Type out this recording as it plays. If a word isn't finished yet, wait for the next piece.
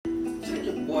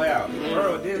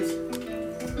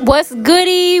What's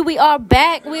goody? We are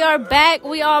back.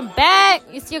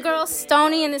 It's your girl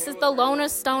Stony, and this is the Loner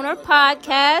Stoner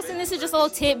podcast. And this is just a little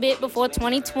tidbit before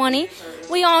 2020.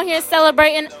 We on here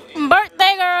celebrating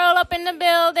birthday girl up in the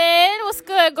building. What's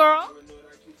good, girl?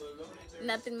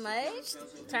 Nothing much.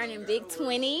 Turning big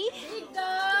 20. Big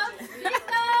dubs.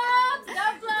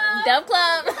 Dub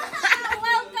Club.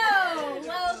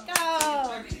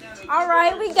 Welcome. All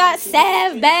right, we got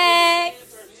Sav back.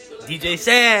 DJ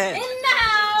Sad. In the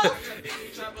house.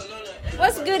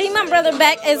 What's goody? My brother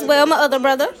back as well, my other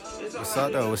brother. What's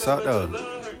up though?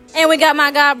 And we got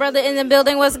my god brother in the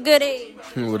building. What's goody?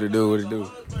 What it do?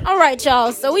 All right,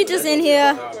 y'all. So we just in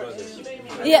here.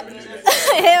 Yeah.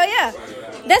 Hell yeah.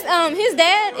 That's his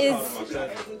dad is.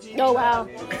 Oh wow.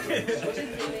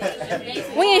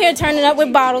 We in here turning up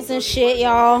with bottles and shit,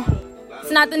 y'all.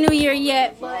 It's not the new year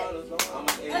yet, but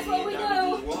that's what we do.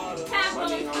 Have fun.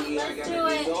 Let's do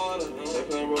it.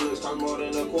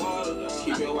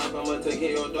 Keep your wife, I'ma take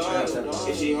care of your daughter.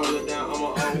 If she hold it down,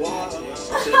 I'ma unwater.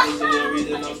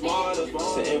 Reason I'm smarter.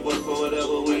 Sitting for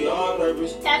whatever we are.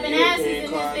 Tapping asses in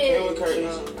this bitch.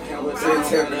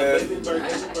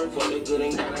 For the good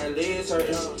and got that legs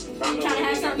hurting. Trying to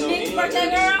have something mixed birthday,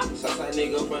 girl? Southside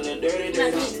nigga from the dirty. I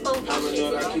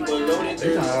keep a loaded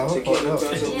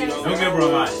Don't give her a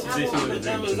lot. She said she was a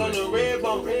drink. on the red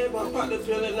bone. Pop the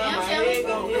pill and now my head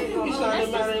gone. You started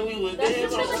mad and we was dead.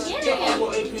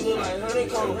 People like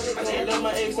honeycomb. I can't let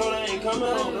my ex hold I ain't coming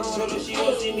home. Told her she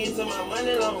won't see me till my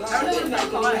money long.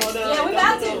 Yeah, we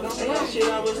about to. Shit, I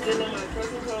was still in my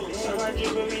cousin clothes. So I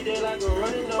drip every day like a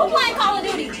running nose. Who playing Call of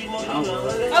Duty?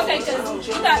 Okay, cause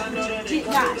you got big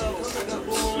guy.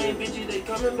 And then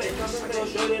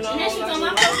she's on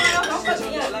my profile. Don't fuck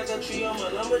me up. Like a tree on my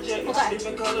lumberjack.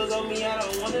 Different colors on me, I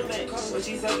don't want to match. But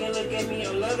she sucking, look at me,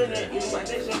 I'm loving it. My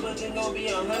station fucking gon'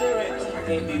 be 100 racks. I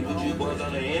can't be with you boys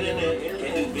on the internet.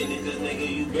 Can't do business, cause nigga,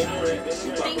 you been a rat.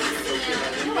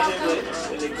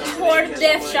 For the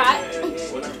death shot.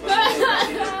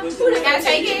 Who gotta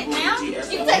take it now? You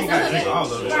can take some of it.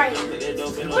 Right.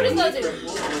 Who just go to?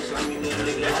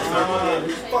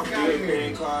 Fuck out of here.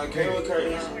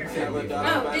 Oh,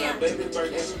 damn.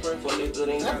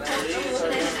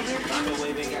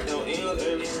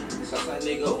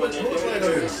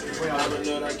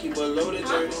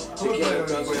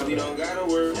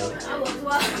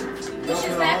 This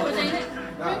is backwards, ain't it?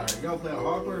 Nah, y'all playing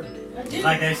hardcore?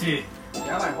 Like that shit.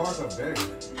 Y'all like hardcore better.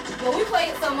 Well, we play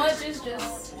it so much, it's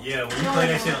just... Yeah, when you play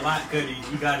that shit a lot, Cuddy,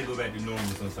 you gotta go back to normal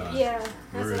sometimes. Yeah,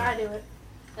 that's what I do it.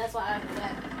 That's why I do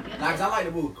that. Nah, cause I like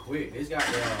to move quick. This got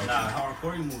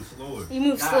Hardcore, you move slower. You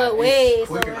move slow, way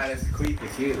quicker slower. like it's quick to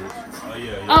kill. Oh,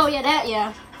 yeah. Oh, yeah, that,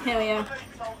 yeah. Hell yeah.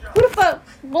 Who the fuck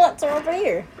blunts are over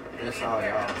here? That's all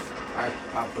y'all. I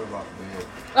put them off the bed.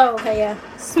 Oh, okay, yeah.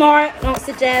 Smart. Don't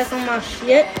sit your ass on my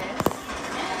shit.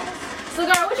 So,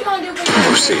 girl, what you gonna do for your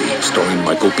Mercy, starring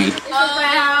Michael B. Oh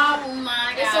my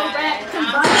God. It's a rap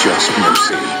combined. Just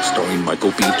Mercy, starring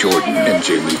Michael B. Jordan and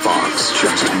Jamie Foxx.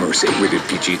 Just Mercy, rated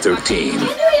PG-13. Can you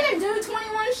even do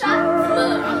 21 shots?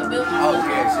 Oh,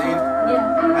 yeah, see?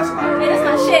 Yeah. That's a lot. Hey, that's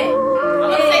my shit. I'm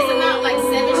gonna say some out like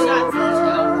 7 shots each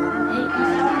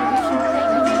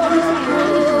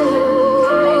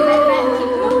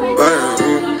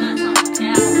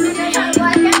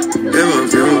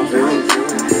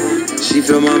She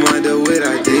fill my mind up with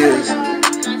ideas.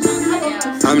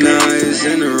 I'm the highest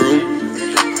in the room.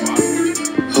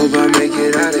 Hope I make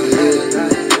it out of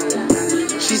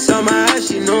here. She saw my eyes,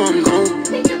 she know I'm gone.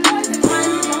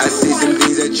 I see some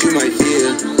things that you might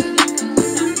feel.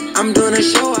 I'm doing a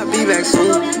show, I'll be back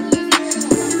soon.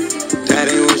 That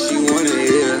ain't what she wanna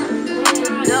hear.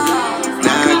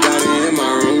 Now I got it in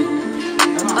my room.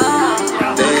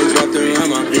 Legs wrapped around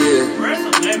my beard.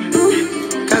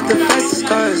 Got the fastest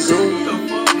car Zoom.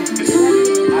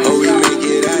 Oh, we make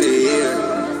it out of here.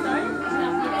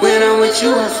 When I'm with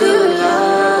you, I feel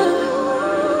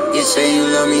alive. You say you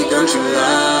love me, don't you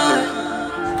lie?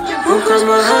 Don't cross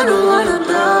my heart, don't wanna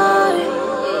die.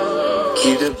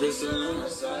 Keep the pistol on the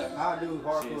side. I do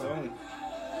hardcore only.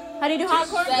 How do you do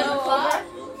hardcore? $7.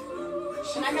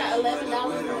 And I got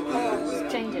 $11 in the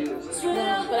cards. Change it.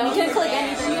 But I couldn't click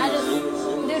anything. I just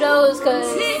do those because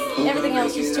everything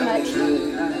else is too much.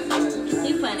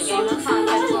 He playing a game of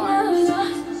contact cards.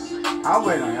 I'll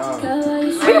wait on y'all. We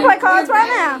can play cards right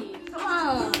now. Come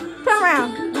on. Come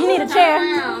around. You need a chair.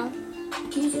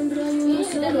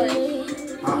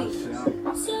 Oh, shit.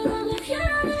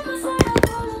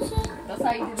 That's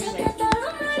how you do it.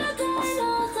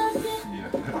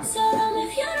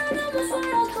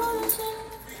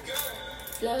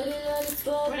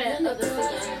 Where that other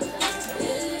figure?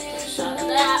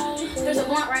 There's a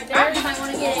blunt right there. You might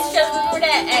want to get it. Just remember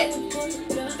that at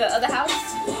the other house.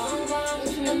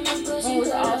 When we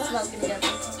was all smoking together.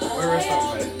 Where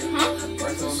restaurant at? Huh?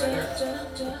 Restaurant there?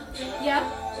 Yeah.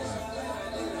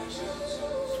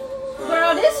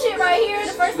 Girl, this shit right here,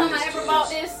 the first time I ever bought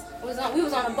this, we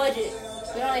was on a budget.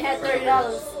 We only had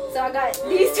 $30. So I got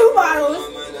these 2 bottles,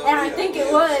 and I think it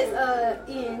was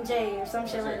E&J or some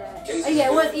shit like that. Oh, yeah,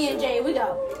 it was E&J. We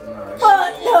got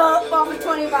fucked up for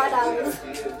 $25.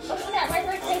 What's that right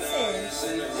there tasting?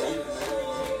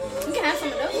 You can have some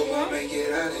of those if you want.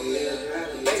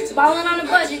 Balling on a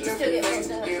budget, you still get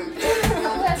fucked up.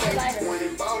 That's a lighter.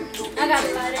 I got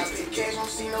it lighter.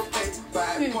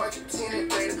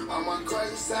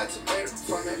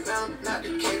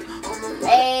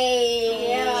 Hey.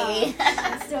 Yeah.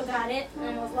 I still got it. I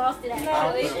almost lost it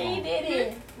actually. She did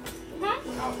it. Huh?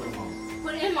 I'll put them on.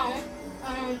 Put it in mine.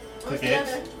 Click the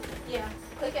X? other- Yeah.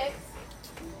 Click X.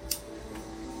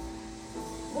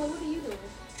 Boy, what are you doing?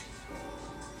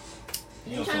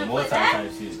 You know, trying some to more play type that?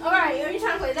 type shit. Alright, are you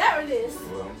trying to play that or this?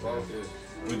 Well, I'm about this.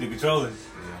 With the controller.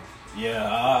 Yeah,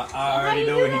 I How already do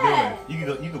you know do what he's that?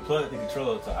 doing. You can plug the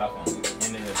controller to iPhone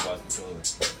and then Xbox controller.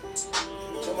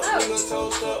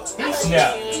 Oh.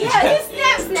 Snap. Yeah, you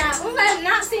snap. I have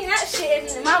not seen that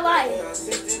shit in my life.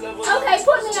 Okay,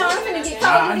 put me on. I'm finna get Call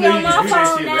I of Duty knew you on my could do that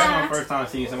phone shit, but that's my now. first time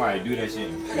seeing somebody do that shit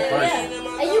in Yeah. person.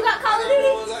 And you got Call of Duty?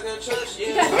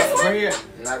 You got this one? Where you at?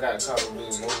 And I got Call of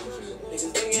Duty Mobile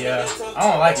shit. Yeah, I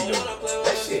don't like it though.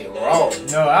 That shit raw.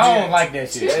 No, I don't like that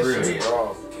shit. That For real. shit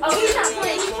raw. Oh, he's not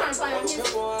playing. He's trying to play on his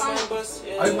phone.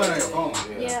 Oh, you playing on your phone?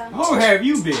 Yeah. Who have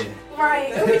you been?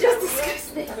 Right. We just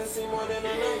discussed this.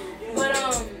 But,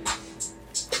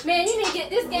 man, you need to get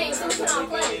this game so we can all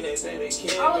play.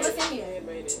 All of us in here.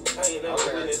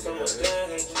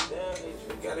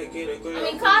 I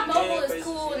mean, COD Mobile is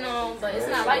cool and all, but it's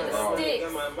not like the sticks.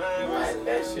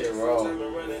 That shit raw.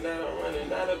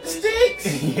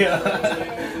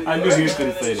 Yeah. I knew he was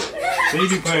gonna say that. So you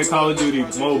be playing Call of Duty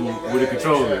mobile with a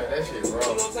controller. That shit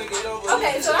raw.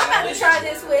 Okay, so I'm about to try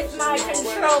this with my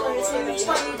controllers here.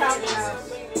 What are you talking about?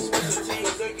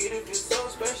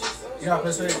 You got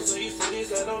PlayStation? So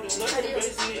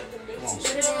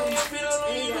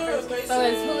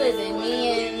it's, who is it? Me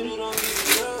and...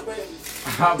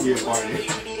 I'll be a party. We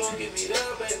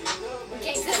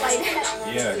can't sit like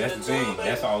that. Yeah, that's the thing.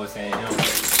 That's all it's saying. Him.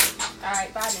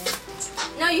 Alright, bye then.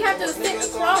 No, you have to sit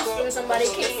across from somebody.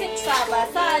 You can't sit side by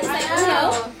side. It's like,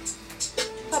 no.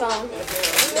 Hold on. Look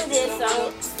at this. So,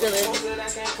 spill it.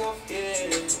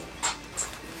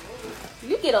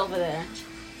 You get over there.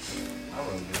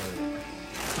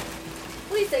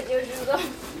 Please take your shoes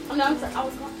off. Oh, no, I'm sorry. I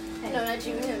was going. No, not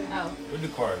you. Him. Oh. Put the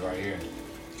card right here.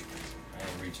 I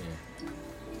ain't reaching.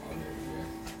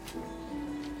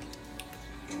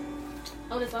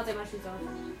 Oh, that's why I take my shoes off.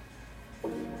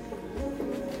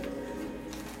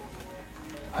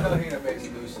 I know he done made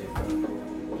some new shit,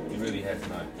 though. He really has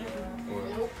not.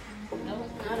 Nope. Nope,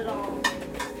 not at all.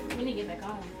 We need to get back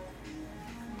on.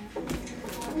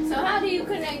 So how do you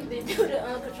connect it to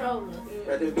the controller?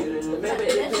 Okay.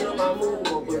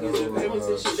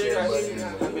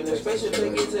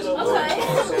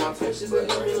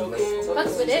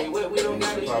 Fucks with it.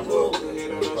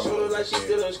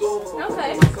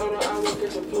 Okay.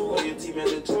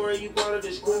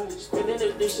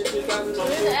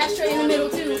 There's an ashtray in the middle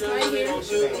too, right here.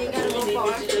 You ain't gotta go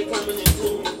far.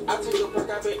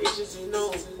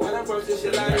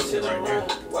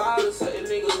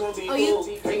 Oh, you?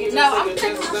 No, I'm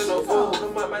taking my shoes off.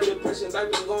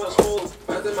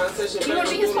 You want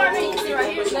to be his partner? You can sit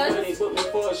right here. No, I'll be your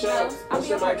partner.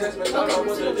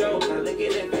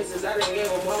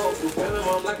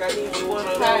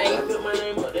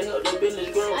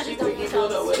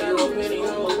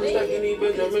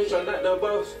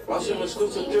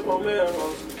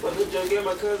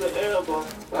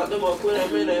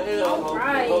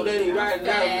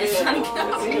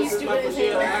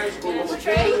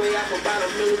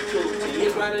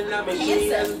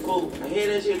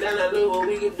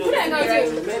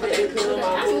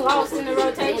 I'm lost in the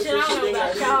rotation. I don't know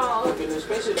about y'all.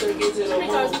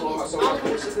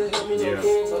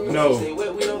 No.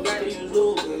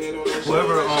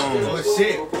 Whoever Oh,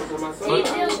 shit.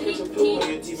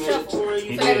 He shuffled. So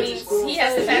that means he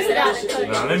has to pass it out.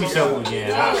 Nah, let me shuffle again.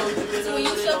 So when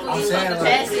you shuffle, I'm you saying, have to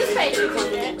like- pass this page to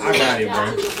that. I got it,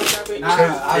 bro.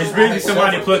 Nah, It's really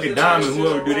somebody pluck a diamond.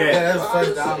 Whoever do Yeah, that. that's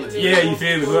first diamond. Yeah, you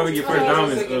feel me? Whoever get first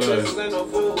diamond,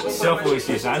 shuffle and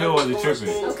shit. So I know I wasn't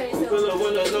tripping. Okay, so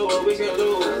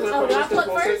Oh, do I plug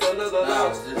first?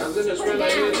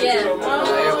 Yeah.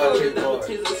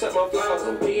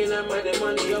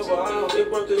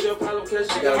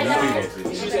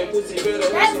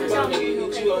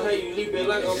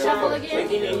 Shuffle again.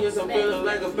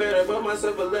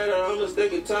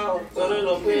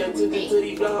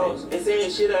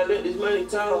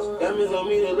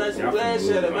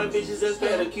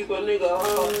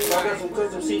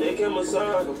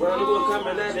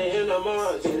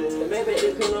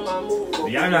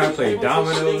 Y'all know how to play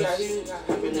dominoes?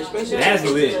 That's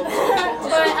lit.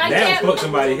 But I That can't. fuck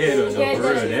somebody's head up, though, Yeah, for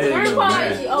real. That is Grandpa no is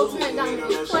math. the ultimate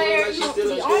domino player. You have to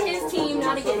be on his team,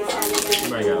 not against him.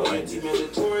 Somebody got like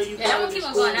Yeah, that one keep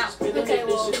on going out. Okay,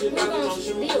 well, we're going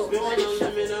to deal. You got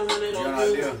an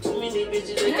idea?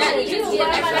 You gotta deal, but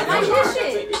I like this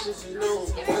shit.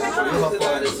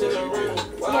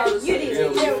 Yeah, you did.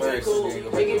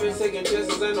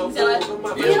 So,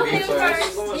 Deal him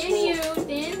first, then you, then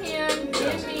him,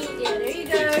 then me. Yeah, there you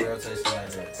go.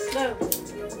 Go.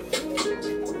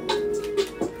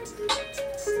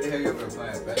 The hell you ever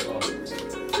playing basketball?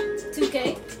 2K.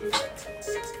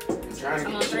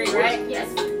 I'm on 3, right? Yes.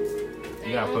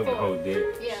 you gotta put the whole dick.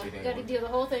 Yeah, you gotta deal the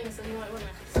whole thing, so you want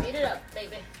to speed it up,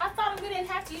 baby. I thought we didn't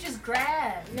have to. You just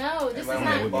grab. No, this is I don't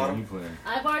not. know what game you playing.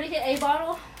 I've already hit a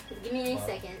bottle. Give me a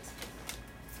second.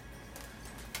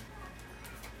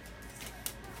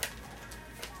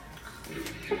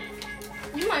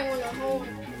 You might want to hold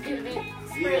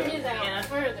spread his out Yeah.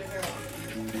 further, girl.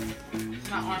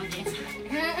 My arm gets.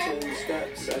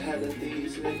 Steps ahead of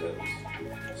these niggas.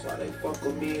 That's why they fuck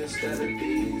with me instead of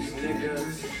these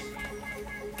niggas.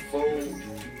 Fool.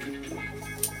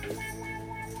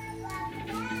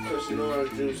 Cushion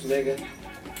orange juice, nigga.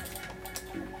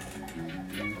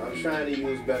 I'm trying to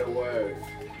use better words.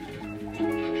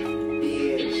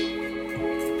 Bitch.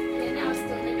 Yeah, now it's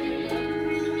still making it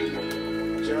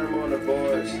up. Germ on the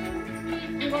boards.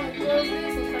 I'm going to close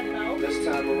this and cut it out. This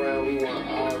time around, we want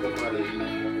all the money.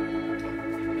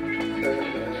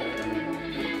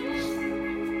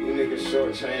 You niggas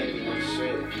shortchanging and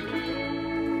shit.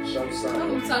 Show Oh, something.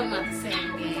 we're talking about the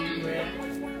same game, bruh.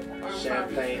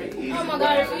 Champagne and easy. Oh my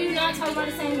god, if you're not talking about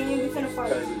the same game, we finna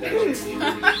fight.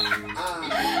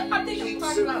 I think I'm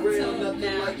talking about two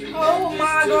now. Oh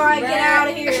my god, get out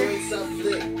of here.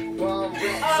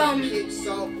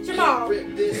 Jamal,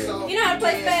 you know how to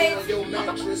play spades?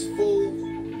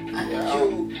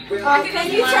 Can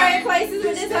you trade places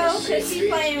with this hoe? Cause she's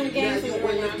playing games with me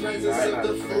right now.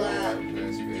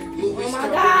 Oh my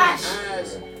gosh.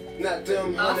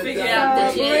 I'll figure out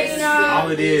the shit. All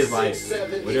it is, like,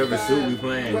 whatever suit we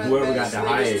playing, whoever got the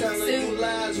highest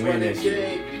win that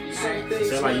shit.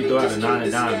 It's like you throw out a 9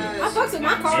 of diamonds. I fucks with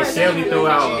my And cards. Shelby throw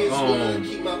out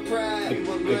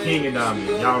the king of diamonds.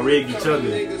 Y'all rig each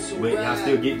other, but y'all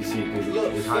still get the shit because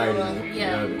it's higher than the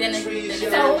Yeah, other. then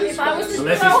So if I was to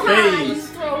Unless throw it's high, you spades.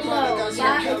 throw low.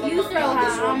 Yeah, if you throw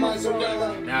high, I'm gonna throw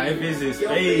low. Now, if it's a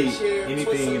spade,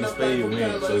 anything in the spade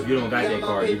wins. So if you don't got that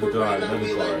card, you can throw out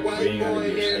another card. But it ain't gotta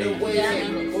be a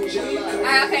spade.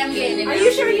 Alright, okay, I'm getting it. Are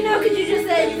you sure you know? Cause you just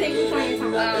said you think we're playing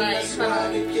something. Alright, hold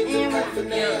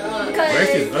on. Because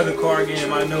Versus other card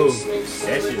game I know,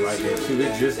 that shit like that too.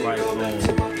 It's just like I can't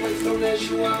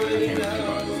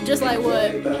remember. just like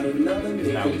what? It's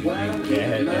not what you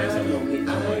had something.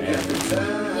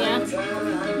 Yeah.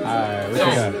 Alright, what you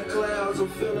got?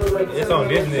 It's on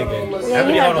this nigga. Yeah,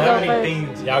 you have to go first.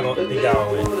 things y'all gonna think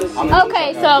y'all win?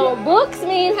 Okay, so books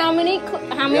mean how many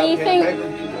things.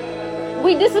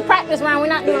 This is practice round. We're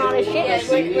not doing all this shit.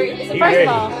 First of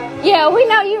all, yeah, we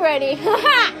know you ready.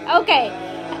 Okay,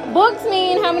 books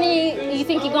mean how many you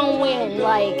think you're gonna win.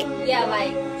 Like,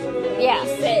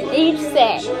 yeah, each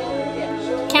set.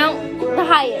 Count the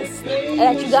highest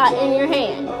that you got in your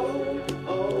hand.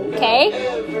 Okay,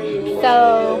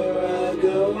 so.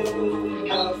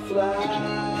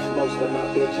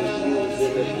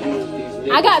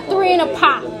 I got 3 in a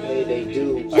pot.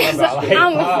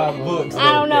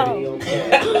 I don't know.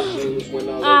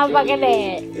 I'm fucking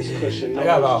dead. I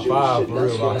got about 5 for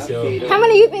real myself. How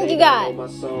many you think you got? Yeah,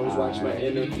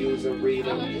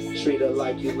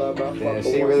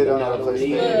 she really don't know how to play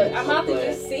spades. I'm about to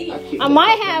just see. I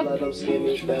might have 4.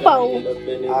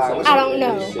 I don't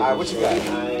know. Alright, what you got?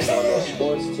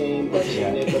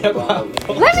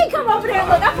 Let me come over there and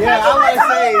look. Yeah, I was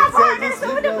gonna say,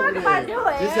 What the fuck am I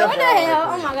doing? Just What the hell?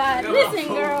 Oh my god. Listen,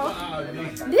 girl.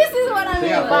 This is what I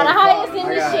mean by the highest in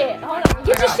this shit. Hold on.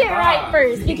 Get your shit right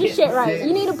first. Get your shit right.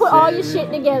 You need to put all your shit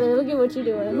together. Look at what you're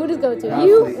doing. Who does go to?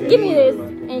 You give me this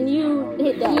and you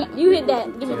hit that. You hit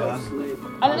that. Give me this.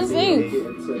 I didn't see.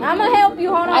 I'm gonna help you.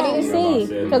 Hold on. I didn't see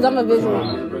because I'm a visual.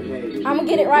 I'm gonna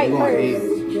get it right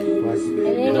first. And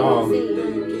then you can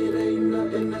see.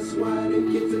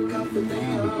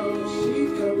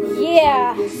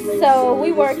 Yeah, so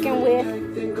we working with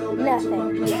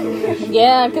nothing.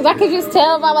 Yeah, because I could just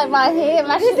tell by like my head.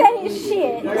 My This ain't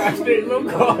shit. I got straight little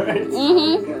cards.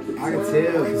 Mm-hmm. I can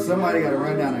tell, 'cause somebody got to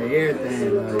run down on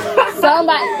everything. Like,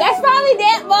 Somebody. That's probably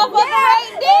that motherfucker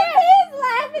right there. He's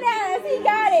laughing at us. He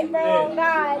got it, bro. Hey,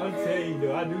 God. I'm telling you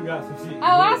though, I do got some shit. Oh,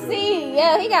 I see.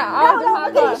 Yeah, he got all the No,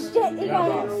 hot look at cards. this shit. He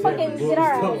gonna fucking get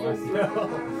our ass.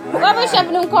 Whoever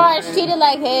shoving them cards cheated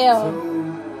like hell.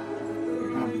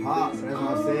 I'm pops, that's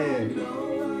what I said.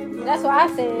 That's what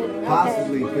I said.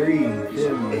 Possibly 3.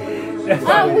 Feel me? Okay.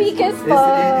 I'm weak as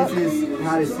fuck. This is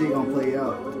how this shit gonna play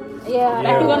out. Yeah. I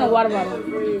can go in the water bottle.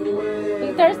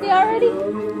 You thirsty already? But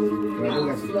we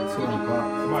got some 2 pops.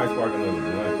 Somebody sparking another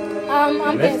blunt.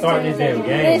 I'm Let's start this damn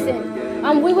game.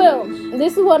 Listen, we will.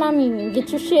 This is what I mean. Get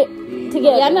your shit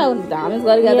together. Yeah, I know. Diamonds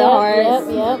go together hard.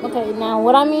 Yep. Okay, now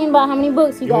what I mean by how many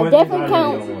books, you got definitely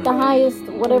count the highest,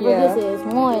 whatever Yeah. this is.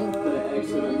 1,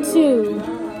 2,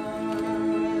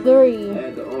 3.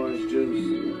 Add the orange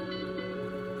juice,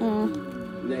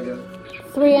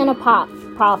 nigga. 3 and a pop,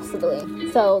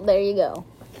 possibly. So there you go.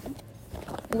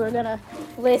 We're gonna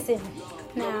listen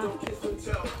now.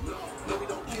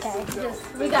 Okay,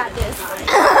 we got this.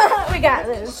 We got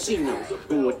this.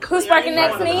 Who's sparking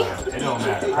next? Me? It don't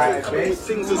matter. Right?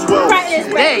 Practice.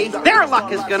 Their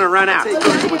luck is gonna run out. Take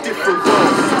us to a different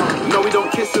world. No, we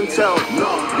don't kiss and tell.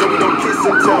 No, we don't kiss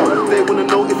and tell. They wanna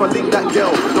know if I link that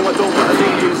girl. No, I don't, but I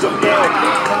link things up now.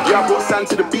 Yeah, I brought Sam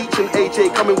to the beach and AJ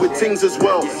coming with things as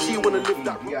well. She wanna live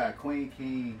that. You got Queen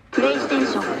King.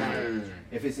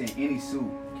 If it's in any suit,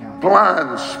 count.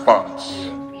 Blind spots.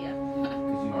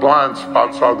 Blind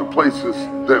spots are the places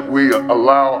that we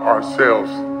allow ourselves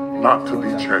not to be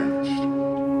changed.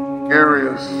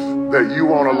 Areas that you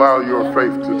won't allow your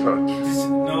faith to touch.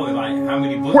 No, like how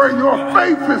many books? Where your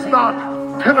faith is not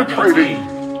penetrating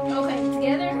Okay,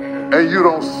 together. and you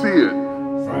don't see it.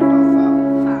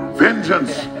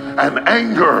 Vengeance and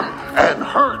anger and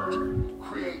hurt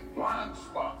create blind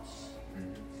spots.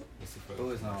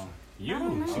 Who is on? You.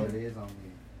 Oh, it is on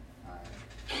me.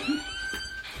 Alright.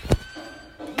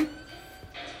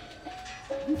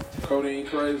 Codeine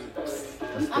crazy.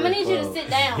 I'm gonna need you to sit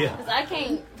down because I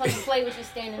can't fucking play with you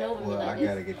standing over me Well, I like this.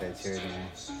 gotta get that chair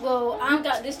down. Well, I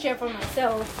got this chair for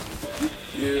myself.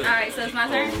 Alright, so it's my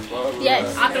turn?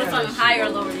 Yes. I'll throw something higher or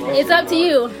lower than that. It's up to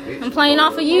you. I'm playing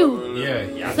off of you. Yeah.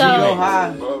 She So go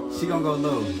high, she gonna go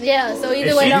low. yeah. So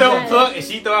either If way, she don't throw matter. fuck, if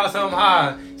she throw out something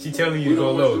high, she telling you to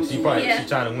go low. She probably she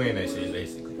trying to win that shit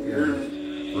basically.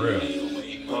 Real.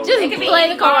 Just play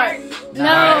the card. Nah,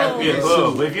 that's No. be a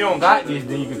club. But if you don't got this,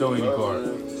 then you can throw any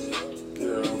card.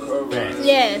 Facts.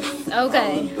 Yes.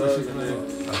 Okay. A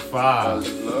 5.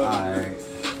 Alright.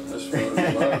 It's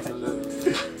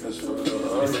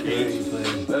an 8.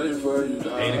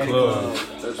 8 of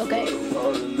clubs. Okay.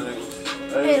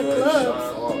 8 of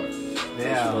clubs.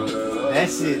 Damn. That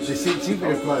shit, the shit you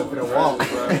finna play for the walk.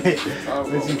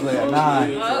 What you play a 9?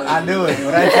 I knew it.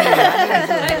 When I tell you,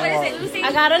 I knew it. Lucy?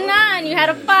 I got a 9. You had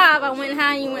a 5. I went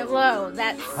high. You went low.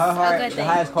 That's Her a heart, good the thing.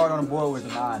 highest card on the board was a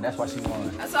 9. That's why she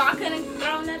won. So I couldn't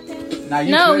throw nothing? Now,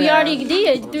 you No, could we have- already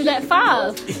did. Do that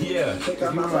 5. Yeah.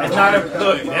 It's not a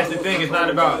look, that's the thing, it's not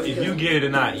about if you get it or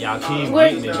not. Y'all team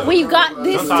getting it though. We got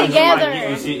this Sometimes together. you might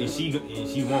get shit and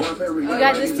she won't. We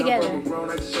got this together.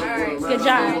 Good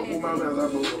job.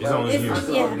 It's on you.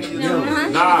 Yeah. No.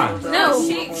 Nah. No.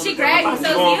 She grabbed me, You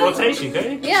so go on you. rotation,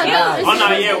 okay? Yeah. Oh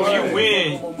no, yeah, when you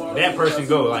win, that person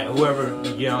go, like whoever,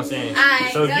 you know what I'm saying?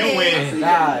 Alright, So if go you ahead. win,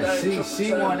 Nah,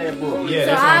 she won that book. yeah, So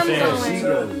that's what I'm I'm saying. going. She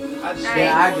goes. Then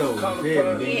I go.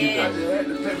 Then you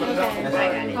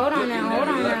Okay. Hold on now.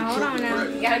 Hold on now.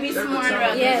 You gotta be smarter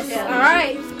about Yes. this. All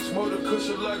right. Smoke the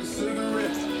cushion like a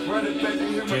cigarette. Run it back to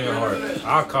him. 10 hard.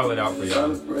 I'll call it out for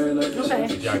y'all. Okay.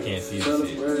 If y'all can't see the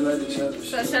shit.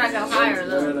 So should I go higher or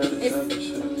lower?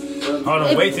 Hold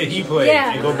on, wait till he plays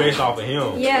Yeah. and go based off of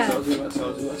him. Yeah.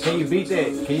 Can you beat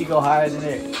that? Can you go higher than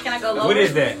that? Can I go lower? What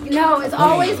is that? No, it's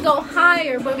always go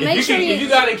higher, but make If sure you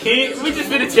got a king, we just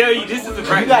gonna tell you this is the You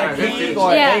practice. got a king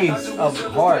or Yeah. an ace of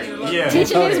heart. Yeah.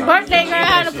 teaching his birthday girl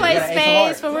how to play Yeah,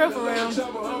 it's spades for hard.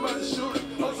 real.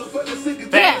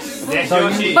 Facts. That's So your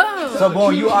you- shit. Boom. So, boy,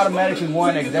 you automatically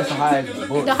won that 'cause that's the highest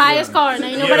book. The highest card.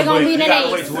 Ain't nobody Yeah, gonna but beat you an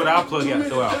gotta wait ace. till what I plug out,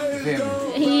 throw out. You feel me?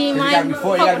 He You might. got me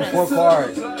four. You got me fuck 4 with us.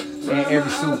 cards in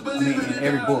every suit. I mean, in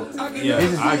every book. Yeah,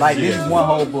 This is I like get this it. is one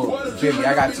whole book. You feel me?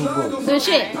 I got 2 books. Good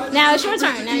shit. Now it's your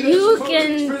turn. Now you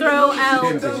can throw out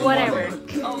whatever.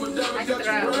 I can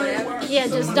throw out whatever. Yeah,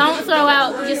 just don't throw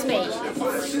out your spade.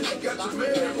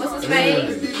 What's a spade?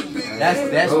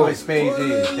 That's what spades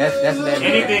is. That's what that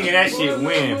Anything in that shit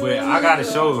win, but I gotta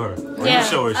show her. Or Yeah. you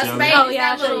show her, A Shelly. spade Oh, is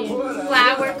yeah, that I'll show little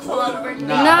flower clover thing.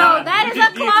 No, that we is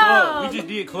just a did club. club. We just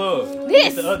did club.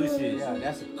 This. The other shit. Yeah,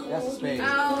 that's a spade.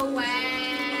 Oh, wow.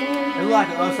 It's like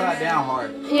an upside down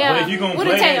heart. Yeah. But if you gonna with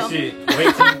play a tail. that shit,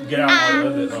 wait till you get out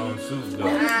all the other suits though.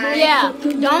 Yeah.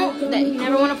 Don't. You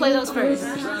never want to play those first.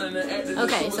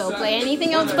 Okay, so play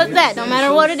anything else but that. No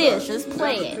matter what it is, just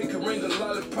play it.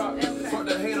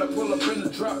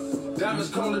 Diamonds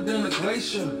colder than the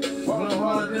glacier, falling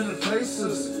harder than the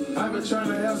places. I've been trying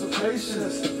to have some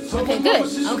patience. Okay, good.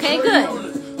 Okay, good.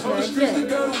 Good,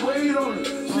 good.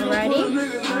 Alrighty.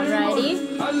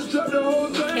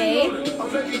 Okay.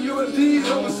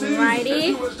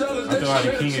 Alrighty. I throw out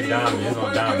the king of diamonds. It's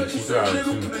on diamonds. She threw out a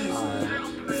 2.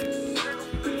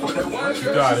 She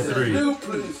threw out a 3.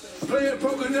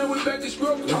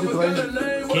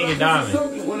 King of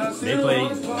diamonds. They play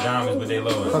diamonds, but they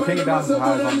lower. So King of Diamonds is the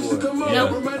highest on board.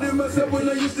 Nope.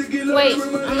 Wait,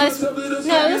 unless... No,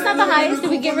 that's not the highest.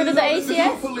 Did we get rid of the ace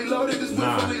yet? Nah. It's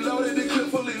not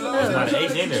an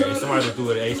ace in there. It's somebody that threw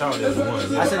an ace out there.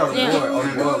 One. I said on the Yeah. board. On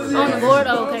the board. On the board?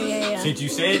 Oh, okay, yeah. Since you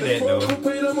said that though, let me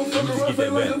just get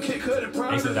that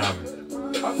back. Ace of diamonds.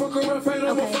 Okay.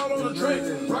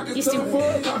 You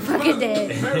stupid. I'm fucking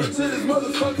dead.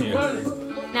 Yeah.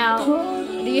 Now,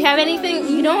 do you have anything?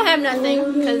 You don't have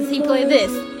nothing, because he played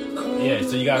this. Yeah,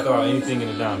 so you gotta throw out anything in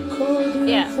the diamond.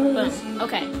 Yeah, boom.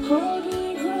 Okay. Boom.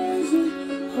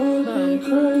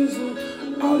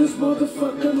 All this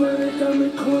motherfucking money got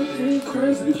me caught in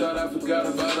crazy. You thought I forgot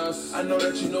about us? I know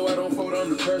that you know I don't fold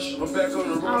under pressure. I'm back on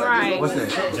the road. Alright. What's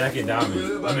that? Jacket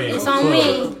diamond. I mean, It's on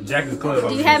club. me. Jacket club.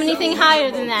 Do you have anything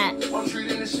higher than that? I'm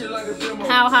treating this shit like a demo.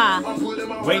 How high?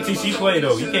 Wait till she play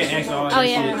though. You can't ask all that Oh,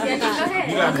 yeah. shit. I forgot.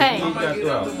 You gotta, Okay. you gotta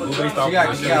throw out. Go based off You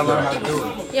gotta my learn how to do it.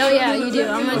 Yo, yeah, you do.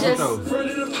 I'm gonna just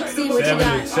see what you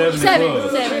got. Seven club.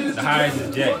 Seven. The highest is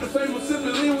Jack. You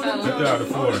throw out a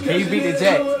 4. Can you beat the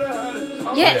Jack?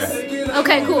 Yes.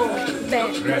 Okay, cool.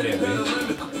 Bet. Grab that, man.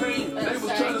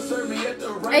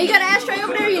 Hey, you got an ashtray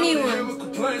over there? You need one.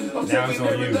 Now it's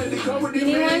on you. You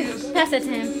need one? Pass that to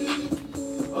him.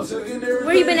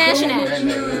 Where you been ashing at?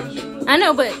 I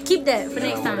know, but keep that for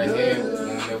next time.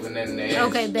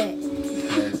 Okay, bet.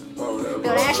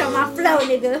 Got ash on my flow,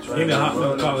 nigga. In the hot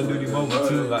dog Call of Duty mobile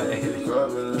too, like.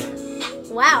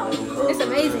 Wow, it's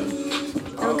amazing.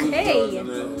 Okay.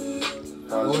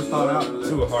 What was thought out?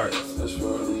 2 of hearts. Ooh,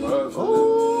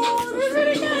 this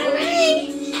really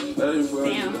good.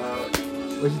 Damn.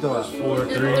 What you throw out? 4,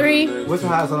 3. 3, What's the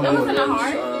highest on the That was in board? the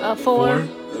heart. 4.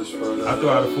 4. I threw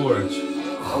out a 4.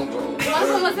 Last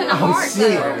one was in the Oh heart,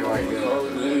 shit.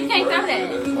 though. You can't throw that.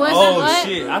 What's Oh what?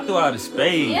 shit! I threw out a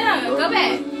spade. Yeah, go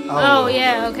back. Oh,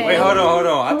 yeah, okay. Wait, hold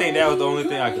on. I think that was the only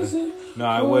thing I could. No,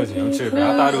 it wasn't. I'm tripping.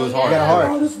 I thought it was You got a hard.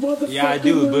 heart. Yeah, I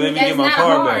do, but let me That's get my not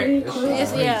card hard. back.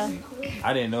 It's, yeah.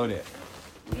 I didn't know that.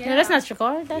 No, that's not your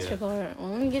card. That's Yeah. your card. Well,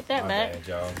 let me get that My back. bad,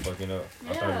 y'all. I'm fucking up.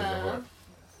 I thought it was a heart.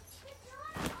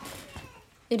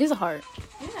 It is a heart.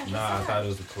 Nah, I thought it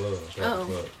was a club. Oh.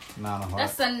 Club. Not a heart.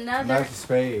 That's another. That's a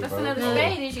spade, That's bro. another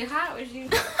spade. Is you hot? Was you?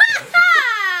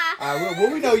 Alright,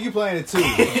 well, we know you playing a 2.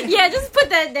 Yeah, just put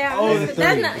that down. Oh, and a 3.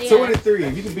 That's not, 2 yeah. and a 3.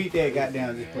 If you can beat that,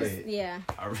 goddamn, just play it. Yeah.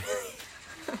 I really.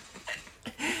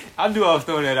 I knew I was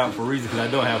throwing that out for a reason because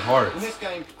I don't have hearts.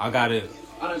 I got it.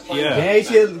 Yeah. Dang, you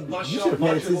should have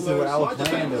paid attention to what I was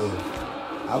playing, though.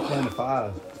 I was playing the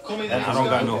 5. I don't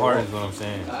got no heart, is what I'm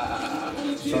saying.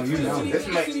 So you know. This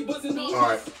make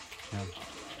alright.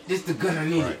 This the gun I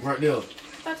need right there.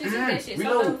 Thought you said that shit. So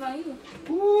that was on you.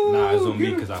 Nah, it's on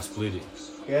me because I split it.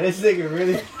 Yeah, this nigga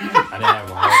really. I didn't have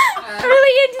a heart.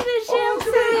 Really into this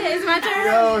shit. It's my turn.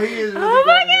 Yo, he is really. Oh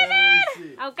my going down goodness. this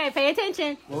shit. Okay, pay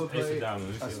attention. We'll Ace play of diamonds. a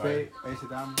This shit spade, like ace of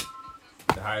diamonds.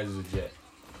 the highest is a jet.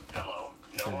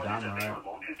 It's a diamond, right?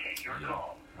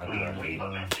 I do that.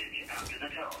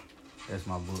 That's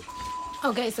my book.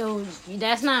 Okay, so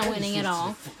that's not winning at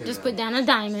all. Just put down a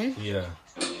diamond. Yeah.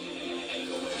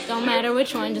 Don't matter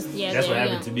which one. Just yeah. That's what there you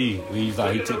happened go. to me. He's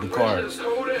like, he took the cards.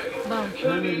 Boom.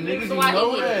 Niggas, So why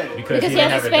know he did that. Because Because he he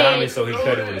didn't has have a a diamond, spade. so he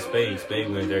cut it with a spade. Spade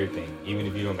wins everything, even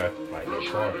if you don't got like that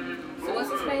card. So what's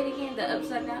the spade again? The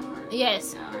upside down heart.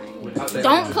 Yes. Alright.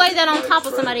 Don't play that on top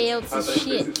of somebody else's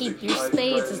shit. Keep your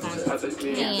spades as long as you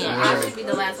Yeah, can. I should be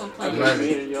the last one playing.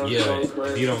 Yeah,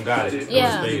 if you don't got it,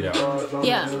 Yeah. throw the spade out.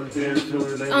 Yeah.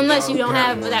 Unless you don't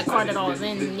have that card at all,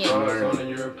 then yeah.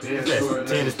 That's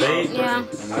 10 of spade. Yeah.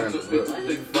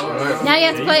 Now you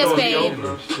have to play a spade.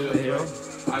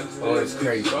 Oh, it's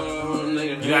crazy.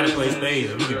 You gotta play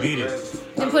spades. You can beat it.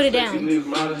 Then put it down. You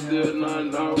fucked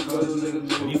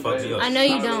me up. I know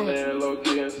you don't. No, I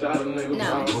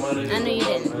know you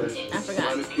didn't. I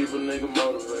forgot.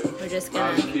 We're just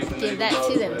gonna give that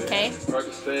to them, okay? It's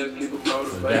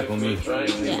back on me. Yeah.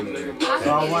 So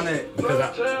I wanted. Because I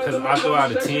throw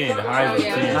out a 10. The highest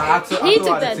was 10. Nah, I He threw took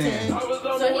out a that 10. 10. So he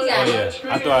Oh got yeah,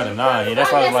 I throw out a 9. Yeah,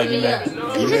 that's why I was like, you met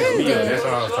me up. That's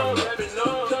all I was talking about.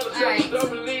 Alright.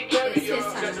 It's his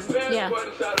time. Yeah.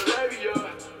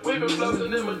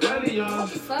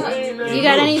 Fuck. You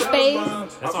got any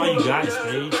spades? That's all you got is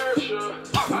spades.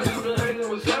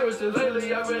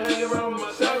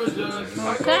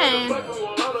 Okay.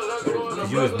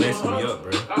 You was messing me up,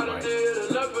 bro. Like,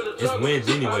 it's wins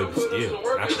anyway, but still,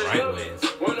 not the right wins.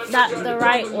 Not the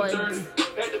right ones.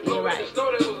 You're right.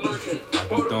 Like, you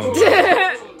throwing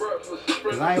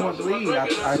Because I ain't want to lead. I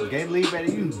gave the lead better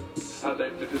than you. I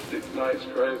think 56 nights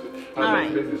crazy.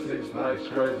 Alright. I think 56 nights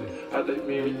crazy. I think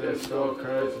me and Young go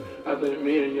crazy. I think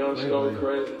me and Young go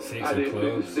crazy. I did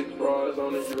 56 bras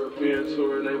on the European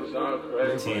tour and they was all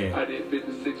crazy. 10. I did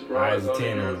 56 bras on the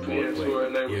 10 on the European board tour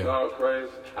and they plate. was all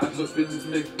crazy. I took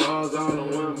 56 bars all in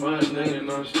one month, nigga,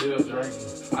 and I'm still drinking.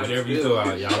 Whatever you throw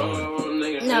out, y'all won.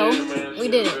 No, we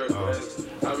didn't.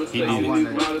 He did it.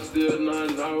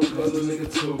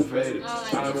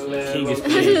 King is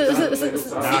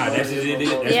spades. Nah, that's just it.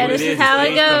 That's Yeah, what this it is how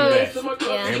it Spades goes. come back.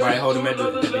 Yeah. Everybody hold them at the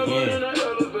end.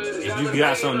 If you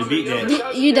got something to beat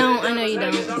that, You don't. I know you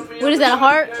don't. What is that, a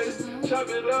heart?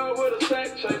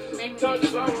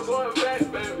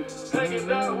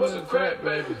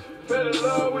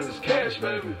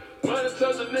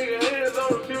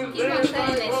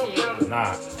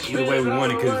 nah. Either way, we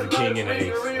won it because it's the king and the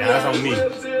ace. Now that's on me.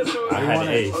 I had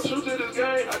the ace. What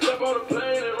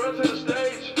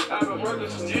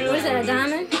is that, a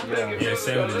diamond? Yeah,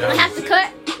 7 to I have diamond. to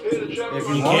cut? If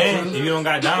You can. If you don't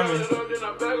got diamond.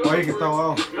 Or you can throw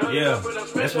off. Yeah,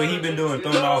 that's what he been doing.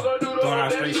 Throwing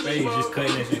out straight spades, just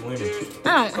cutting that shit winning.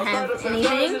 I don't have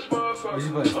anything. What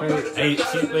you play? Spade?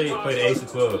 She play the ace of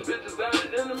clubs.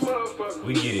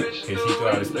 We get it, because he threw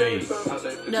out a spade.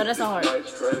 No, that's a heart.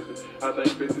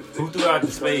 Who threw out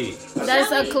the spade?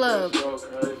 That's a club.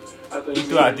 He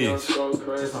threw out this.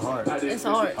 It's a heart. It's a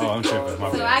heart. Oh, I'm tripping.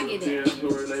 My So bad. I get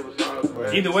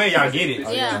it. Either way, y'all get it.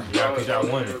 Yeah. Y'all, because y'all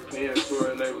won it.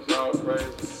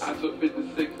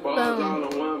 Boom.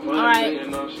 Alright.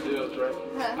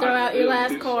 Throw out your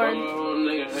last card.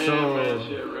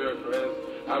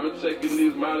 I've been taking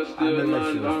these models still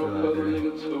nine down because a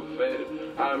nigga too faded.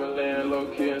 I've been laying low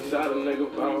key inside a nigga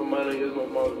power money is my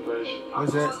motivation.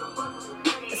 What's that?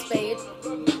 A spade. I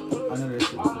know that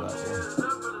shit was still out there.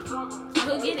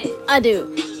 Who get it? I do.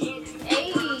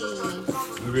 Hey.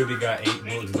 We really got 8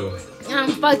 books though.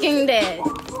 I'm fucking dead.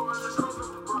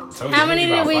 How many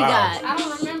did we got? I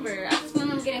don't remember. I just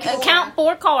remember getting 4. Count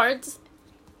 4 cards.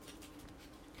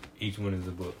 Each one is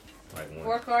a book. Like 1.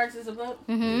 4 cards is a book.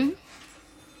 Mm-hmm.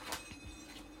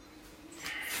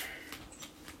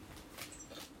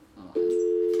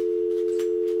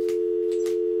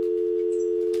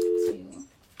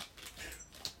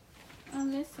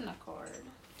 I'm missing a card.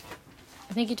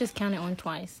 I think you just counted one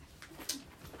twice.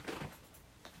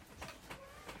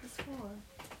 It's 4.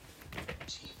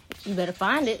 You better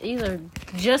find it. These are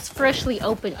just freshly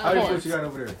opened How many cards. books you got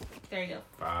over there? There you go.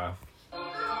 5. 3.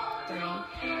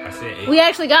 I said 8. We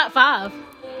actually got 5.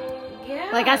 Yeah.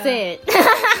 Like I said.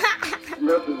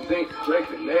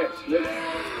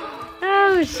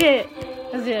 Oh shit.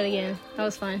 Let's do it again. That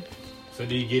was fun. So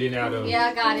do you get it out of? Yeah,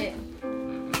 I got it.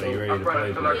 So you ready to play?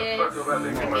 Yes.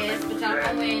 Yes, but y'all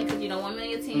don't win because you don't want me on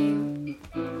your team.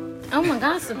 Oh my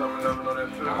gosh.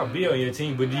 I'll be on your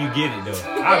team, but do you get it though?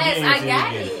 I'll Yes, be on your I team.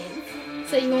 got You get it.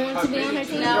 So you want to be on her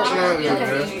team? No, I want to be on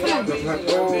her team.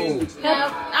 Oh. No,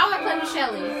 I want to play with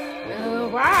Shelly.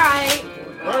 Alright.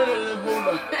 Burning the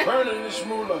moolah, burning the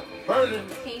shmoolah, burning.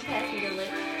 Can you pass me the lip?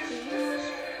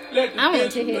 I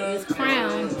want to hit this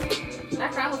crown. That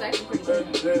crown was actually pretty good.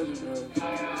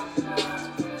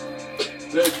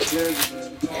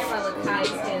 Everybody look high as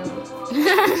hell.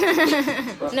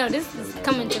 No, this is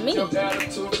coming to me. I'm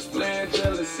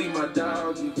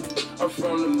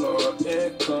from the lower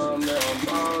income, now I'm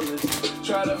ballin'.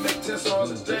 Try to make 10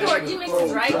 songs a day. George, you mixed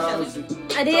this right, Shelly.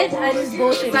 I did. I just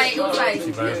bullshit. Like, it was like, it.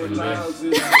 She learned from the best.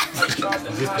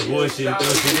 Just the bullshit,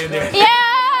 throw shit in there.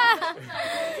 Yeah.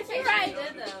 it's right.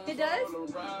 Good though. It does.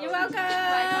 You're welcome.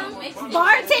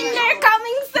 Bartender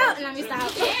coming soon. Let me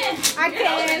stop. I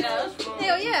can.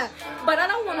 Hell yeah. But I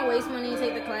don't want to waste money and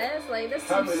take the class. Like that's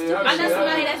so stupid. I know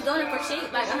somebody that's doing it for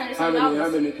cheap, like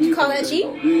 $100. You call that cheap?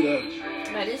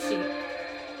 That is cheap.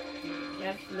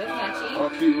 That's not cheap. I'll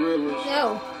keep real with you.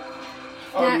 No.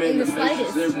 Not in the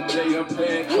slightest. You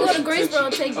go to Greensboro,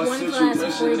 take one class for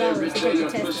 $40 and take the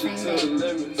test the same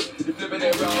day. Because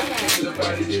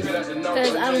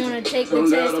I don't want to take the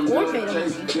test or pay the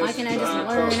money. Why can't I just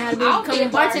learn how to become a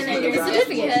bartender and get a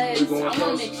certificate? I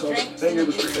want mixed drinks.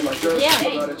 Yeah.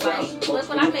 Look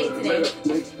what I made today.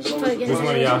 Which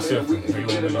one of y'all shuffle? Or you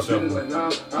want me to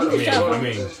shuffle? I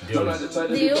mean, deal.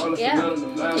 Deal? Yeah.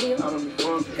 Deal.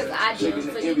 Because I do,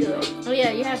 so you do it. Oh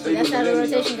yeah, you have to. That's how the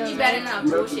rotation goes. You better not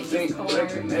bullshit this card.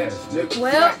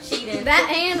 Well, that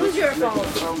hand was your fault.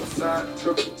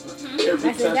 I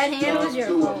said that hand was your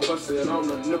fault.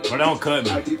 But don't cut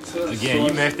me. Again,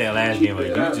 you messed that last game, but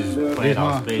you just played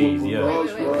off spades. Yeah. You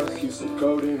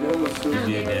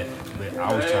did that. But I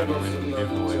was trying to win in a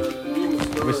different way.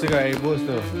 We still got 8 bullets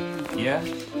though. Yeah.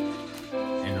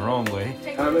 In the wrong way.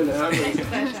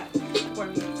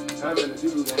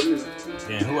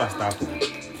 Then who I stopped with? I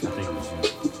think it was you.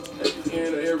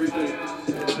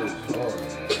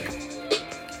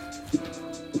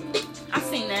 I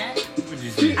seen that. What did you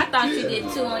see? I thought you did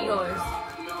 2 on yours. No.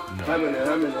 How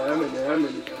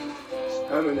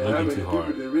many Looking too hard.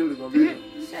 people that really gonna be?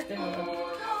 Shut the hell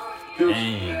up.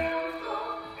 Dang.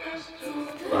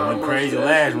 I went crazy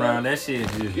last round. That shit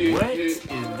just, what is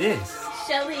this?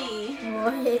 Shelly,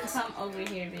 What? come over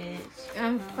here, bitch.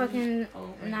 I'm fucking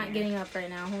not getting up right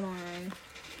now. Hold on.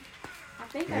 I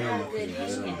think I got a good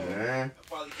hand.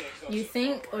 You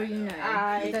think or you know?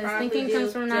 I Because probably thinking do,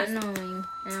 comes from not just- knowing,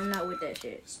 and I'm not with that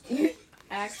shit.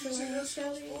 Actually,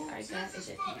 Shelly, I got a good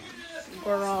hand.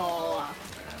 Girl.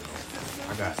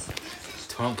 I got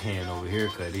tongue hand over here,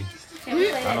 Cuddy. Can we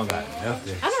play I that don't got game?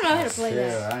 nothing. I don't know how to play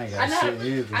that. Yeah, I ain't I got know, shit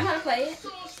either. I know how to play it.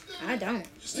 I don't.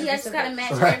 You guys just gotta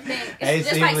match Right. everything. I It's ain't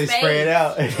just like evenly spades. spread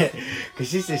out. Cause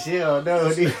she said she don't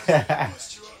know.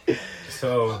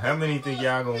 So, how many think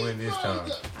y'all gonna win this time?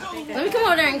 Let me come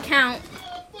over there and count.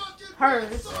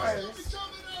 Hers.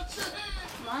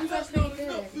 Mine's are pretty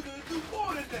good.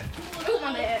 Oh,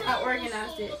 my bad. I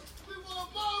organized it.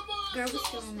 Girl, we're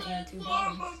still on the air too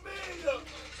hard.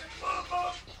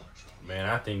 Man,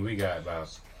 I think we got about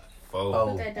 4.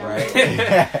 Oh, that down. right. I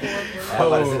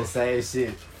was about to say the same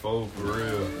shit. 4 for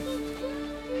real.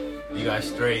 You got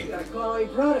straight. You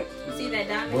see that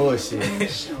diamond? Bullshit. Let me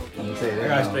tell you I got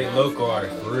that. straight low card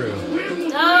for real.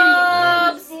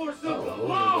 Dubs! I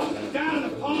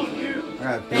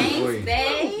got 3 for you. Thanks,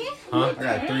 babe. Huh? I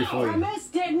got 3 for you.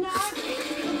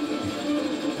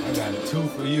 I got 2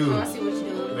 for you. I see what you're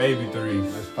doing. Maybe 3.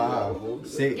 That's 5.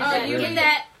 6. Oh, you Get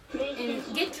that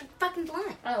and get your fucking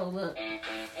blunt. Oh, look. Here,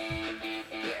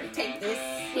 take this.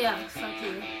 Yeah, fuck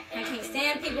you. I can't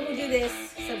stand people who do this.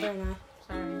 Sabrina.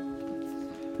 Sorry. I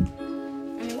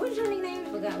mean, what's your nickname? I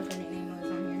forgot what your nickname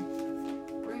was on here.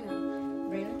 Brina.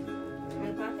 Brina? On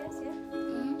the podcast, yeah?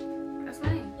 That's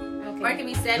fine. Okay. Or it could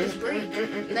be Savage Bree.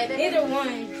 You like that? Either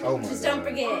one. Oh my Just God. don't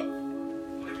forget. I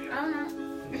don't know.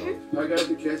 I got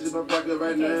the cash in my pocket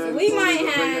right now. so we might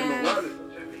have-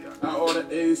 I order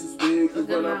Ace and Speed, cause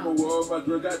when I'm for war, I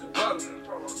drink out the bottle.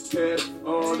 Cash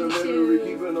on the delivery,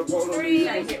 keeping a photo. Three.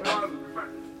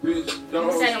 Bitch,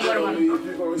 don't Second water on one. me. If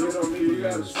you gon' hit on me, you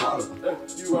gotta swallow.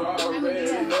 You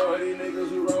already know these niggas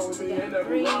who roll with me ain't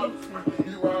never robbed.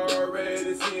 You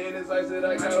already seeing this ice that I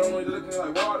got on me looking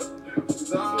like water.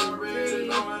 Cause I already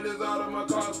knowing this out of my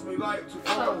cost me like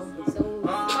 $2. So,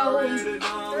 Already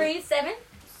know. 3, 7.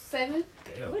 7?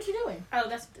 What you doing? Oh,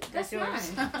 that's That's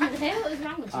yours. mine. What the hell is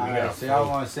wrong with you? Alright, so y'all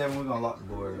want 7, we're gonna lock the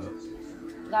board up.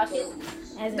 Lock it.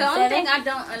 As in The only 7? thing I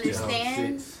don't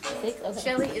understand, 6? Okay.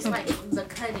 Shelly, is like the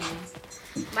cutting.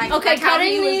 Like, Okay, like how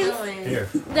cutting he was means- doing. Here.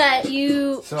 That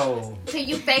you... So, Can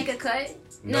you fake a cut?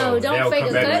 No, don't they'll fake come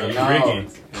a back cut. with No. rigging.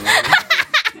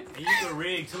 And you can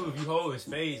rig too if you hold his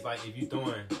face, like if you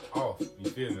throwing off. You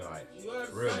feel me? Like,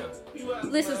 real now.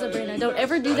 Listen, Sabrina, don't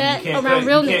ever do Like, that you can't around cut,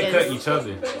 real you can't cut niggas. each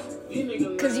other.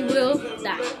 Because you will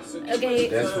die. Okay?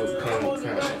 That's what kind of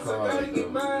cars,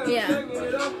 though. Yeah. You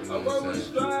know what I'm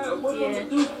saying?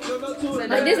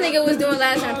 Like this nigga was doing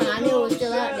last time, but I knew it was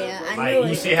still out there. I knew Like, it you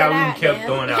was see still how we out kept there.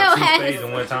 throwing Yo, out 2 ass. spades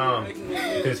at one time?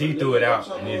 Because he threw it out,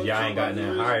 and if y'all ain't got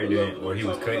nothing higher than it, or he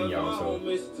was cutting y'all, so.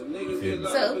 You feel me?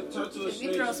 So, if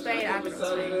you throw a spade, I throw a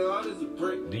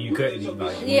spade. Do you cut it?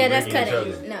 Like, Yeah, that's rigging each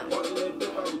cutting. other? No.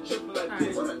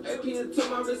 Fucking.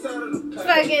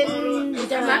 Fucking. I'm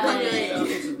not gonna do it.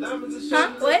 Huh?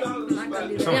 What? I'm not gonna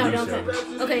do It's that. on No, you, don't Shelly.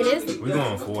 cut. Okay, this? We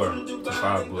going 4 to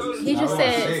 5 books. He just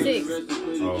said 6.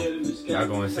 Oh, y'all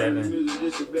going 7? Yeah.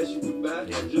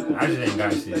 I just ain't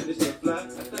got shit.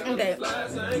 Okay. So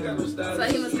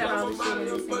he must got all the shit in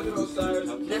his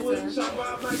hand. That's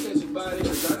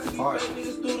Hard.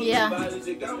 Yeah.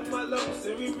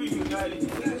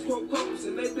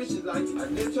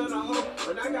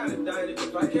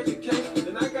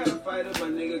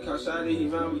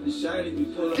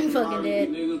 I'm fucking dead.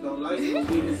 If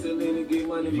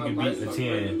you can beat the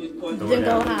 10, throw Then it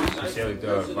go out. high. Shelly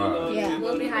throw out 5. Yeah.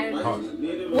 We'll be higher. Hard.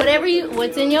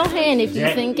 What's in your hand if you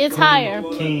Jack, think it's queen, higher.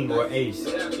 King or ace.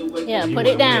 Yeah, You put it wanna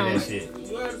win down. that shit. Boom.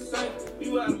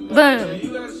 That's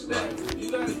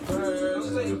a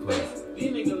good play.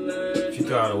 She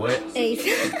threw out a what? Ace.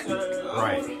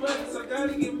 Right.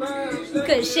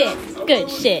 Good shit. Good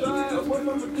shit. So it's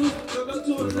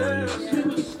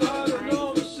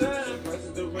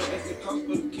on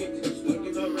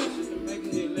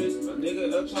you.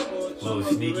 Little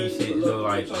sneaky shit. So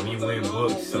like when you win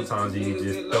books, sometimes you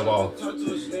just throw off.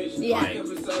 Yeah. Like,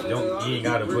 you ain't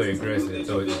gotta play aggressive,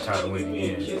 so just try to win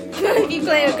again. You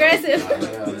play aggressive.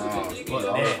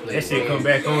 That shit come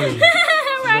back on you.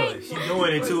 Right. Look, she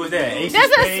doing it too with that. Ace That's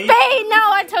of a spades. spade.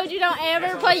 No, I told you don't ever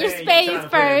That's what play I'm your saying. You spades trying to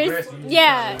play first. aggressive, you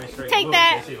Yeah. trying to win straight Take books.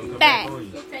 that shit gonna come back. on you.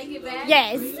 Take it back.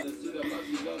 Yes.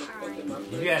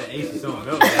 If you had an ace or something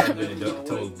else, that would have been a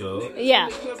total dub. Yeah. Or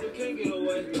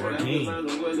a king.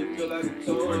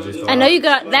 Or just I know you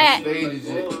got that. Spades is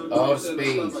it. All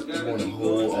spades. You want to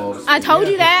hold all the spades. I told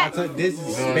you that. This is You know what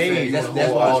I'm saying? spades. You That's wanna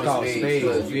hold why all it's called the spades.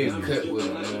 because You you feel can me? cut with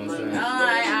them. You know what I'm saying?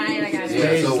 Alright, I got it. Yeah, Spades so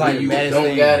is when like you the baddest don't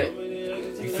thing. got it,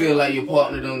 you feel like your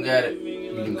partner don't got it,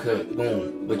 you can cut,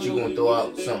 boom. But you gonna throw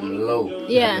out something low.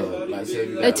 Yeah. Like say if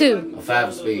you A got two. a 5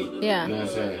 of spade. Yeah. You know what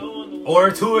I'm saying? Or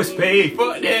a 2 of spade.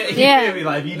 Fuck that. You Yeah. feel me?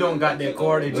 Like, if you don't got that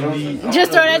card that you need.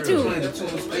 Just throw that You two. play the 2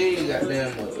 of spade,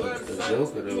 goddamn, a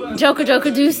joker though. Joker,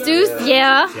 joker, deuce, deuce.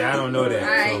 Yeah. See, I don't know that.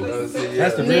 So.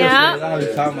 That's the real Yeah. shit. I know what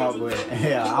you're talking about, but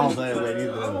yeah, I don't play that way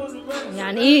either.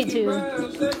 Y'all need to.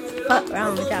 Fuck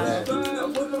wrong with y'all.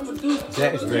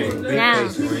 Jack's great. Big Now.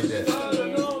 face right there.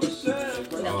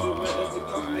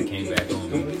 I came back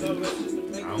on me.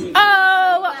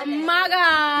 Oh my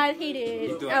God, he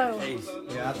did. Oh,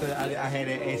 Yeah, I thought I had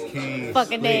that ace king.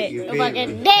 fucking split, dead. you feel me?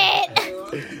 Fucking dead.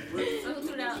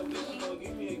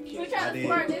 Who I tried to did.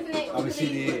 spark this next? I mean, she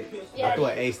did. Yeah. I threw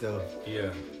an ace though.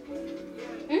 Yeah.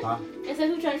 Huh? And so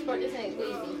who tried to spark this next?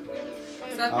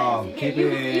 Keep you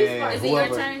it spark. Is it your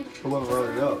whoever turn? wrote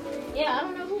it up. Yeah, I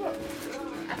don't know who.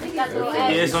 I think I threw Yeah,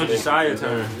 it's on Josiah's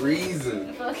turn.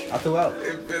 Reason. I threw out. I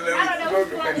don't know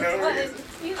who sparked this.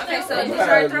 Okay, so did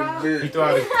Troy throw off? He threw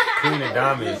out a queen of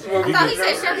diamonds. I thought he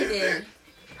said Shelly did.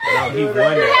 No, he won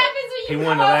that. He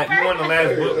won the last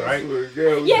book, right?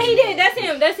 Yeah, he did. That's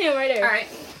him. That's him right there. Alright.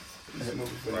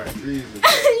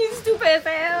 You stupid as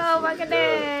hell. Oh, fucking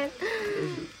dead.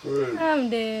 I'm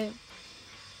dead.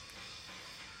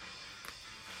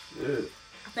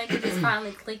 I think it just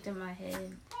finally clicked in my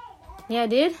head. Yeah, I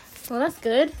did. Well, that's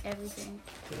good. Everything.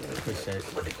 Appreciate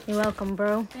it. You're welcome,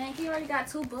 bro. Dang, he already got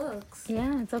 2 books.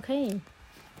 Yeah, it's okay.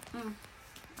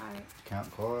 Alright.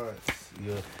 Count cards.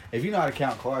 Yeah. If you know how to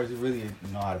count cards, you really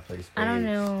know how to play spades. I don't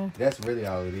know. That's really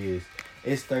all it is.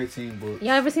 It's 13 books.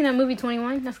 Y'all ever seen that movie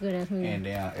 21? That's a good ass movie. And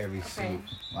down every suit.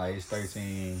 Like it's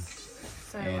 13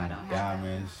 So I and don't have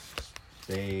diamonds,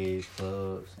 spades,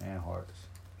 clubs, and hearts.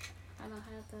 that. I don't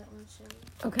have that one, Shelly.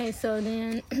 Okay, so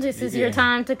then this You is your can.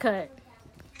 time to cut.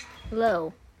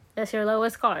 Low. That's your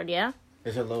lowest card, yeah?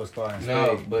 It's your lowest card in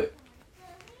No, spades. but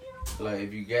like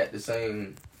if you got the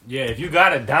same, Yeah, if you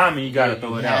got a diamond, you gotta you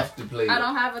throw it have out. to play. I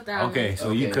don't have a diamond. Okay, so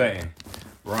you Okay. cutting.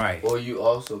 Right. Or you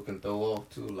also can throw off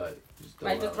too, like just throw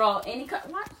Like to out. throw any cut.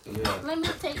 What? Yeah. Let me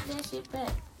take that shit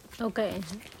back. Okay.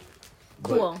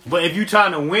 Cool. But if you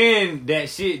trying to win that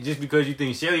shit just because you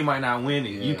think Shelly might not win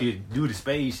it, you Yeah. could do the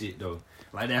spade shit though.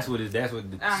 Like that's what the Alright.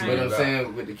 shit But I'm about.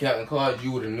 saying with the counting cards,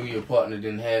 you would have knew your partner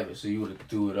didn't have it, so you would have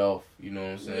threw it off. You know what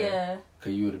I'm saying? Yeah.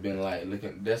 Cause you would have been like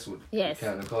looking. That's what Yes.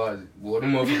 counting cards. Well,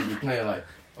 them motherfuckers be playing like,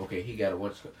 okay, he got a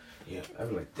what's. Yeah, I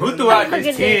be like, Who threw out Look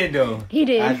this at 10 though? He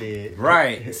did. I did.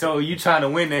 Right. So you trying to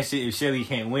win that shit if Shelly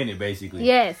can't win it basically.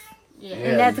 Yes. Yeah.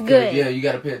 And that's because, good. Yeah, you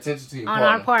got to pay attention to your On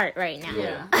partner. our part right now.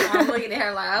 Yeah. I'm looking at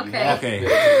her like, You okay. have to Okay. pay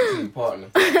attention to your partner.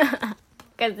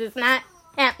 Because it's not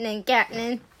happening,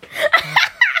 Captain.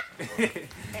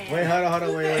 Wait, hold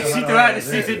on, wait. She threw out the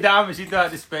 6 of diamonds, she threw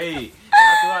out the spade.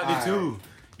 I threw out the 2.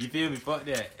 You feel me? Fuck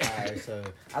that. Alright, so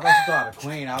I thought she threw out a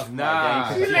queen. I was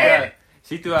Nah, like,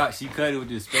 she cut it with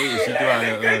the spade. She threw out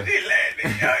a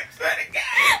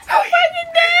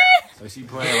so she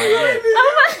playing like that.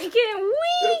 I'm fucking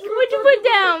weak. What'd you put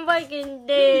down? Fucking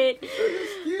dead.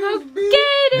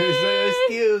 Okay, then.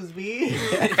 Excuse me.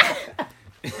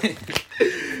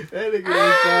 That nigga I'm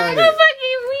retarded.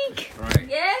 fucking weak. Right.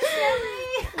 Yes,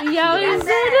 Shelly. Yo, is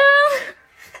it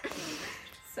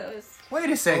So it's Wait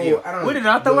a second. I don't- What did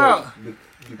I throw look, out?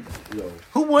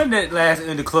 Who won that last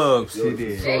in the clubs? She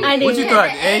did. I did. What you thought,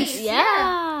 Ace?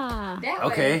 Yeah.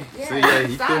 Okay. So yeah,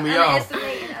 you threw me off.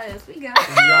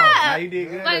 Now you did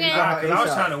good. Okay. You brought her I was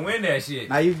ace trying out. to win that shit.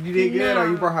 Now you did good, or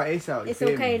No. you brought her ace out. You It's feel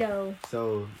okay me? though.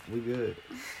 So we good.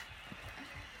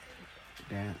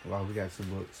 Damn. Wow, we got 2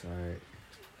 books. All right.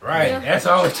 Right. That's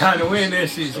all I was trying to win that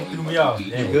shit. She threw me off.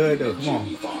 You Damn. good though? Come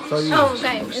on. So you. Oh,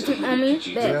 okay. It's on me.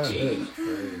 Bet. Yeah.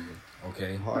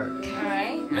 Okay. Hard.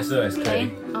 Alright. That's us, Okay.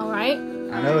 Cuddy. All right.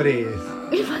 I know it is.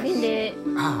 You fucking did.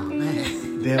 Oh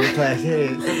man. Devil class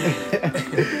heads.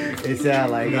 It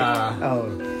sound like Nah. it. Oh.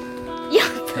 Yeah.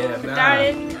 Hell nah.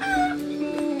 Started.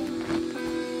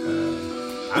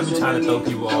 I've been trying to throw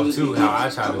people off too, how I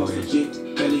try to win.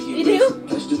 You do?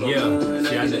 Yeah.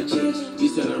 See, I know.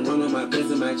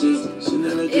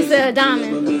 It's a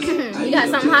diamond. You got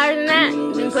something higher than that?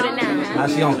 Then put it down. Now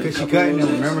she on she cutting them,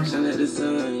 remember? No, she's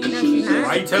Why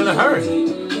not. you telling her? She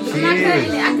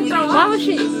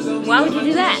is. Why would you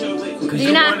do that? Because Do you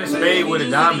you won not? a spade with a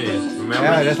diamond, remember?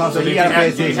 Yeah, that's what I'm saying. You did gotta pay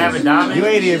did you have a attention. diamond? You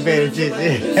ain't even paying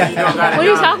attention. What What are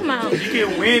you talking about? You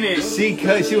can win it. She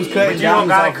was But cutting you don't diamonds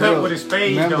gotta off cut real. with a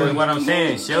spade, Remember? though, is what I'm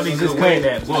saying. Shelby She could just win cut.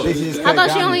 that book. She just I cut thought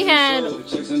she diamonds. only had.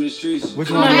 Which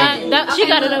No, one? she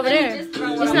got it over there.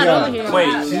 It's not over here.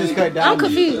 Wait, She just cut I'm diamonds.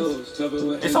 confused.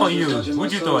 it's on you.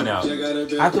 What you throwing out?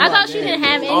 I I thought she didn't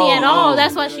have any at all.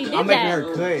 That's why she did I'm making her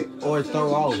that. cut or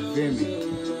throw off. You feel me?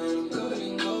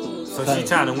 So she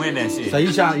trying to win that shit. So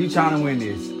you trying to win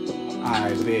this? All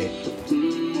right, bet.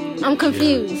 I'm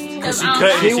confused. Cause she cut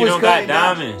and she don't got cutting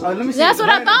diamond. Let me see. That's what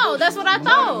I thought. That's what I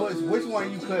thought. Which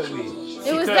one you cut with?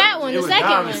 It was that one, It the was second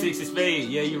diamond, one. 6 of spade.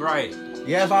 Yeah, you're right.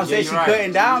 Yeah, that's what I'm saying. you're She right.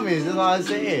 cutting diamonds. That's all I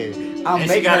said. I'm And she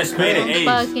making got her a spade at cut. eight.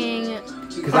 Fucking.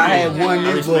 Because I had one I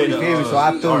this book, respect you feel me? the, So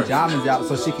I threw art. diamonds out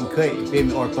so she can cut, you feel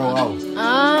me? Or throw off. You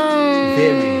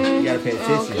feel me? You gotta pay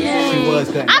attention. Okay. She was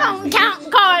cutting. I don't count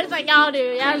cards like y'all do.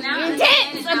 Y'all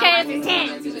intense. Okay, it's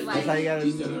intense. That's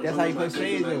how you play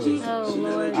spades though. Oh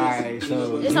Lord. Alright,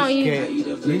 so It's on you.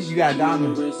 You got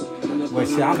diamonds. Well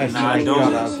shit, I'm actually Nah, I like you don't.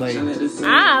 all gotta play.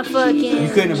 Ah, You fucking.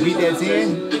 couldn't have beat that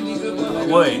 10?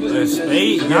 What? A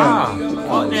spade? Nah.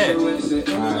 Fuck that.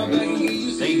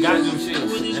 Alright. They got them shit.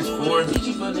 That's 4.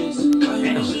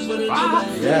 Damn.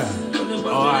 5? Yeah.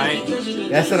 Alright.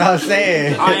 That's what I was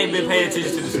saying. I ain't been paying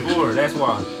attention to the score. That's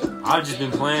why. I've just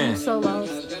been playing. So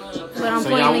lost. But I'm So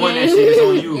playing y'all the won that game. shit. It's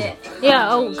on you. Yeah.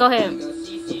 Oh, go ahead.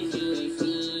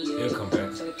 He'll come back.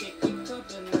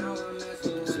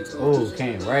 Oh,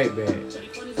 came right back.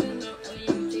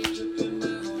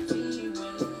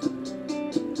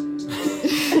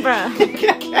 Bruh.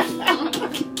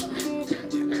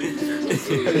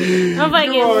 I'm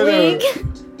fucking Come on, weak.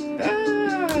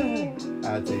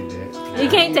 I'll take that. You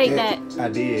can't take that. I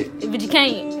did. But you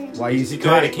can't. Why you She cut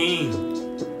threw out a it? king.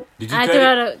 Did you I cut threw it?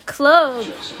 out a club.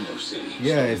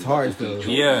 Yeah, it's hard though.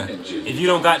 Yeah. If you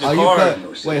don't got the Oh, you card.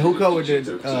 cut. Wait, who cut with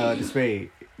the spade?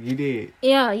 You did.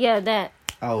 Yeah, that.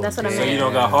 Oh, That's what I So meant. you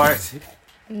don't got hearts?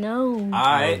 No. Oh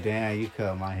Alright. damn, you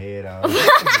cut my head off.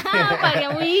 I'm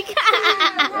fucking weak.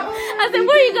 I said,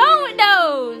 where you going with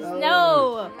those?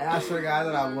 No. And I swear, God,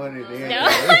 that I wanted it. No.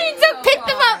 You just picked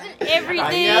them up and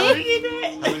everything. How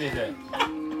many is that?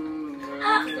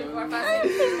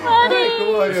 Funny.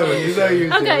 Come on, yo. You know you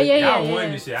Okay, did. yeah. Y'all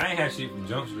won this shit. I ain't have shit from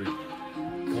Jump Street.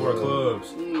 4 clubs.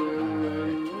 So she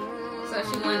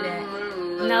won that.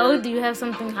 No, do you have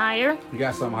something higher? You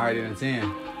got something higher than a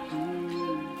 10.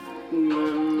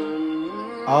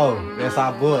 Oh, that's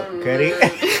our book, Cuddy. I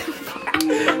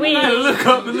had to look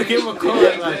up and look at my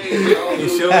card like, it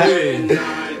sure is.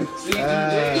 I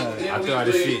threw out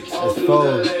a 6. It's 4. You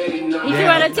threw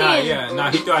out a 10.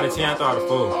 Nah, he threw out a 10, I threw out a 4.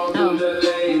 Oh.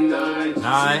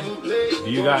 9. Do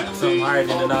you got something higher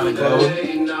than the 9 and gold?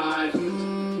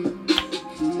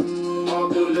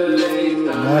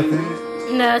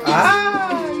 Nothing. Nothing.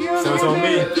 Ah, So it's on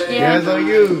me. yeah, it's on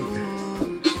you.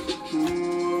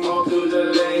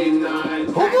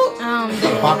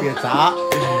 Pop your top.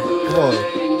 Come on.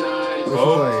 What you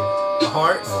play? The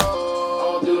hearts.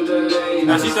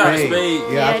 Now she threw out a spade.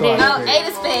 Yeah, I Yeah, thought Oh, a spade. 8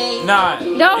 of spades. Nah,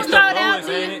 Don't it's the throw it out, lowest,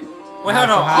 please. ain't it? Wait, hold on.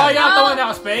 That's All y'all high. throwing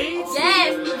out spades?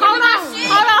 Yes. Hold on.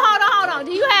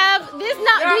 Do you have this? No.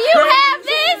 Do you have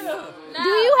this? Do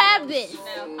you have this?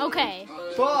 Okay.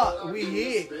 Fuck, we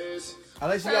hit.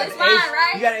 Unless you got it's the fine, ace,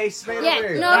 right? you got an ace spade Yeah, over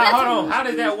there. no, Nah, that's- hold on. How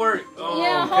does that work? Oh,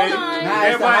 Yeah, hold okay. on. Nah, it's the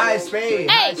Everybody- highest spade.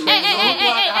 Hey, Highest spade. hey, Who threw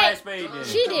out the highest spade then?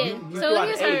 She did. You so threw out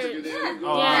it was the her. ace.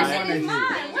 Oh, Yeah. alright. That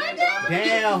shit.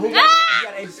 Damn, who got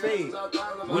a spade?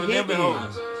 We hit been holding.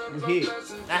 We hit.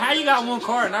 Now how you got one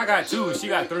card and I got two and she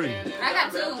got three? I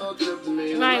got 2.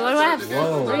 Right, what do I have?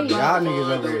 Whoa, y'all niggas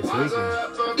over here tweaking.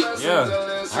 Yeah,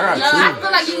 I got No, two. I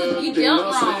feel like you dealt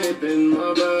wrong.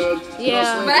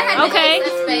 Yeah. But I had Okay. the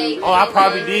spade. Oh, I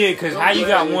probably did, cause how you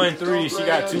got 1, 3, she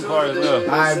got 2 cards left.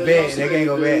 I bet they can't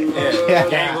go back. Yeah,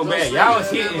 gang go back. Y'all was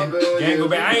hitting. Gang go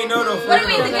back. I ain't know no. What do you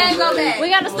mean the game go back? We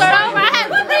gotta start over. I had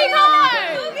 3 cards.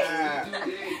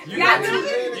 You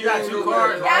got 2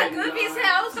 cards, Y'all right? goofy as hell.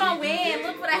 I was gonna win.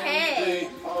 Look what I had.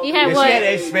 You had She what? had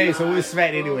ace spade, so we was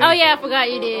smacked anyway. Oh yeah, I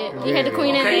forgot you did. You had the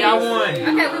queen and Okay, the y'all ace. won. Okay,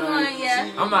 we won, yeah.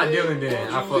 I'm not dealing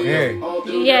then. I fucked Yeah. up.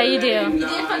 Yeah, you do. You did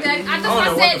fuck that. I just know want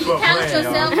to what say the you fuck counted playing,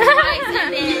 yourself y'all. twice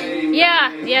and then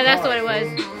Yeah, that's what it was.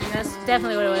 That's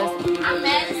definitely what it was. I'm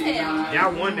mad as hell.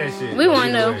 Y'all won that shit. We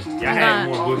won, though. Y'all had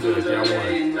more good goods. Y'all won.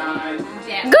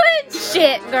 Yeah. Good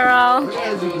shit, girl.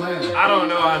 I don't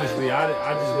know, honestly. I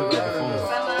just looked at the phone.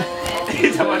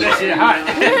 He's talking about that shit hot.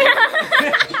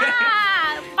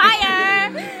 Fire!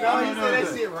 No, you said that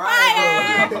shit right.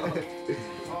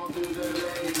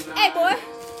 Hey, boy.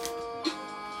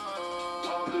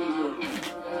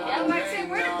 Yeah, Mike said,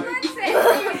 where the punch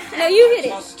at? No, you hit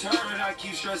it.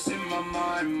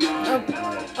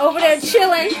 Over there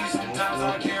chilling.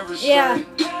 Yeah.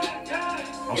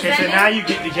 Okay, so now you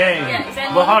get the game. Yeah, is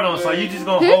that But hold on, so you just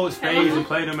gonna hold spades and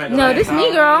play them at the No, last this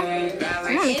me, time? girl.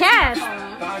 I'm on the cast.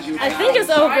 I think it's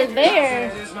over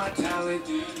there.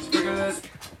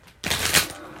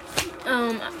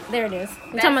 There it is.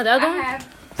 You talking about the other one?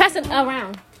 Pass it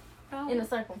around. In a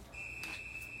circle.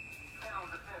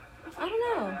 I don't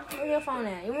know. Where your phone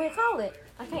at? You want me to call it?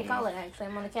 I can't call it actually.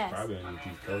 I'm on the cast. Probably on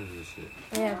these covers and shit.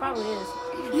 Yeah, it probably is.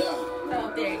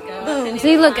 Oh, there you go. Boom.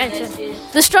 See, look at you.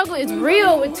 The struggle is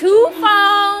real with 2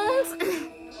 phones.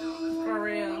 For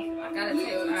real. I gotta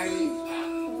text Ivy.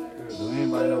 Do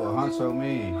anybody know what Honcho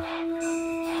mean?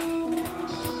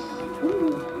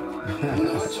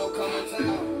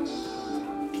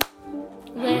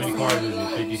 How many cards is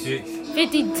it? 56?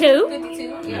 52.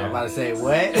 52. I'm Yeah. about to say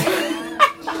what?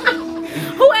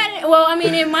 Who had it? Well, I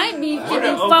mean, it might be Where the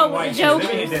 54 open with white the shit? Let me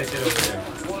hit jokers. that shit over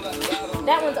there.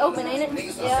 That one's open, ain't it?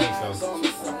 I Yeah. think so.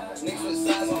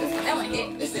 That one hit.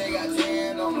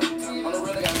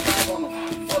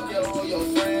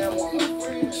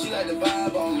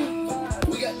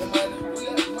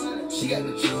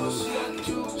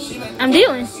 I'm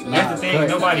dealing. That's the thing,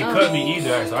 nobody cut me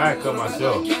either, so I had to cut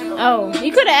myself. Oh,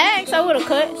 you could have asked. I would have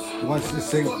cut. Once the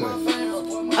single cut.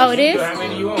 Oh, it is? How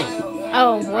many you want?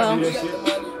 Oh, I do well. that shit.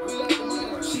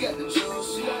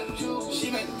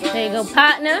 There you go,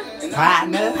 partner.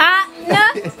 Partner. Partner.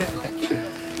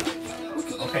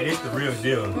 Okay, this the real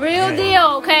deal. Real Dang. deal,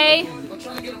 okay?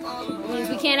 Means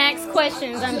we can't ask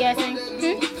questions, I'm guessing.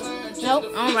 Nope.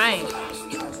 All right.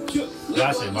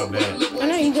 I said my bad. Oh,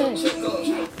 no, you good.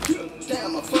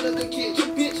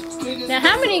 Now,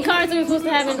 how many cards are we supposed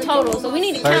to have in total? So we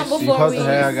need to count You before supposed we... to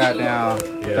have got down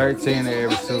 13 in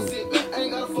every suit.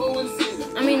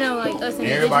 I mean, no, like us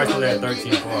Everybody individually. still had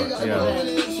 13 cards. Yeah.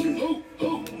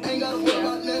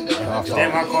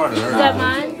 Damn, my card Is hurt. that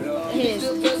mine? His.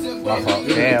 My fault.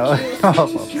 Damn.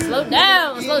 Slow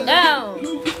down, slow down.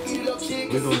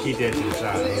 We're gonna keep that to the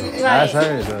side. That's Right.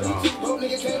 hers, though.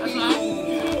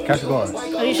 Catch the card.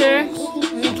 Are you sure?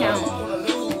 Let me count.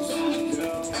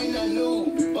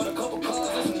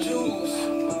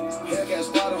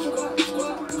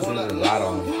 This is the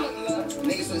bottom.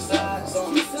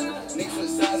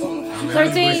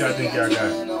 13? Which I think y'all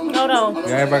got. Hold on.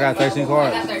 Yeah, everybody got 13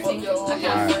 cards. I got 13.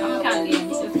 I'm counting again.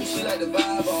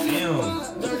 Damn.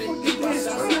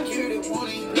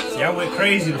 See, I went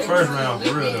crazy the first round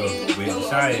for real though. We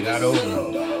decided not over.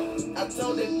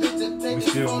 We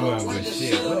still won, but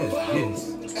shit, what is this?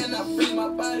 I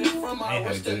ain't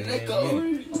had a good hand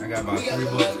yet. I got about 3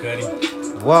 books, Cuddy.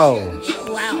 Whoa.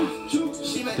 Wow.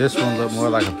 This one looked more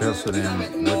like a pencil than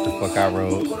what the fuck I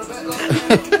wrote.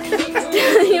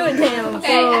 You a damn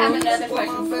Okay, I have fool. another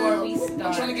question before we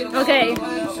start. Okay,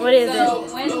 what is So,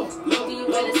 it? when do you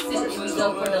let it sit if we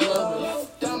go for the lowest?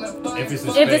 If it's a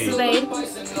If spade. it's a spade.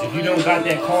 If you don't got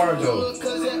that card though, so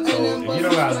if you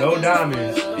don't got no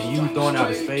diamonds and you throwing out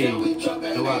a spade,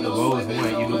 throw out the lowest one,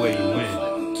 either way you win.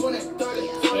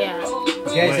 Yeah. You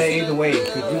can't say either way,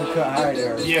 because you can cut higher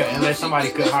there. Yeah, unless somebody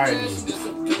cut higher than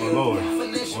you or lower,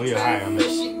 or you're higher. I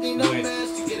mean,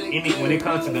 but when it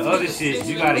comes to the other shit,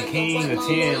 you got a king, a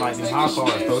 10, like them high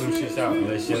cards, throw them shits out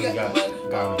unless you got you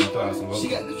throw out some low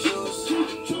cards.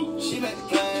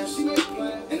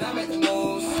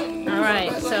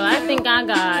 Alright, so I think I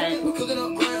got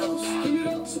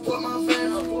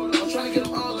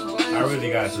I really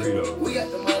they got 3 though. I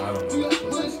don't know.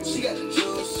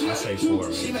 I say 4.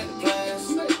 Man.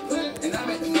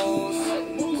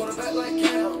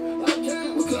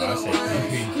 I say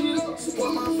 3.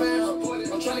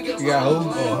 You got who? Oh,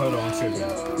 hold on, I'm tripping.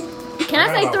 Can I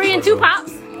say 3 and 2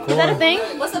 pops? Is that a thing?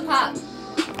 What's a pop?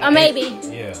 Maybe.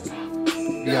 Yeah.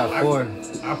 You got 4.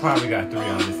 I probably got 3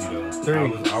 honestly though. 3. I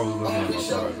was looking at my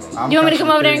cards. You want me to come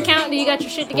over there and count? Do you got your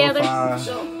shit 4, together? 5.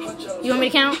 You want me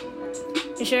to count?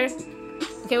 You sure?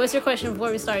 Okay, what's your question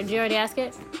before we start? Did you already ask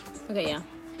it? Okay, yeah.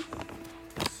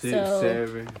 6, So-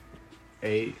 7,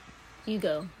 8. You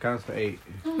go. Counts for 8.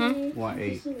 Huh? 1,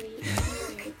 8.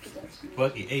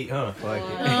 Fuck it, 8, huh? Fuck it.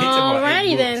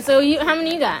 Alrighty then. So how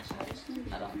many you got?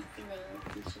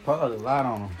 Put a lot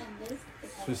on them.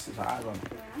 Switch the eyes on them. I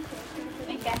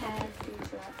think I have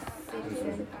 6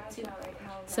 and 2.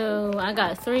 So I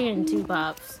got 3 and 2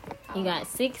 pops. You got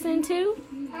 6 and 2?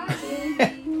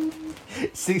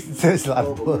 62 is a lot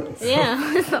of books. Yeah.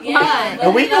 It's a lot.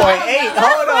 And we going 8.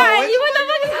 Hold on. Right, you what the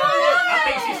fuck is going on? I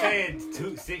think she's saying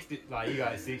 60, like you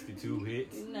got 62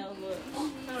 hits. No, look.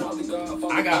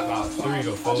 I got about 3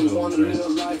 to 4 of them. I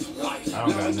don't got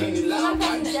nothing. My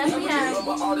cousin definitely has.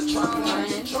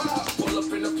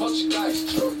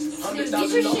 Dude, get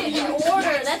your shit in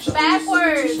order. That's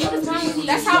backwards. What is wrong with you?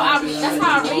 That's how I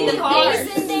read the card.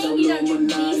 Ascending, you don't do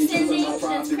descending.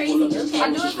 That's crazy. Okay, I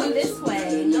do it from this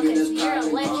way. Okay, so you're a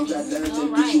legend.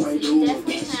 Alright, so you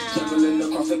definitely have.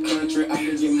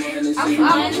 I'm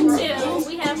 1 and 2.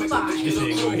 We have 5. This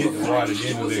ain't gonna hit the water,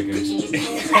 then the liquor.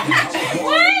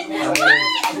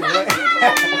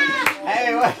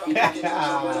 Hey, what?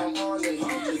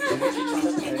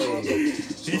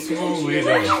 He's smooth with it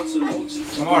though.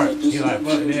 Smart. He like,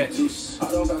 fuck that.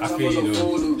 I feel you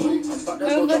though.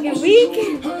 I'm fucking weak.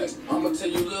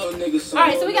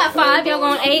 Alright, so we got 5. Y'all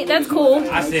going 8. That's cool.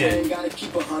 I said, I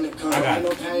got 2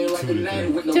 to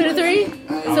 3. 2 to 3?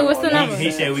 So what's the number?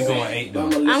 He said we going 8 though.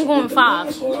 I'm going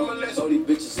 5.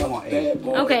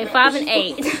 Okay, 5 and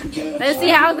 8. Let's see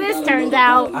how this turns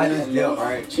out. I just dealt,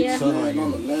 right? Yeah. So on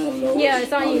you. Yeah,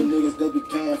 it's on you.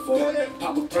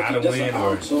 Try to win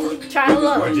or Try to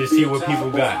look. just see what people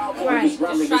got. Right.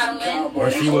 Just try to win. Or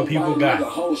see what people got.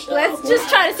 Let's just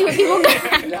try to see what people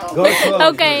got. Go close.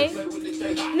 Okay.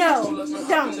 No,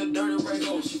 don't.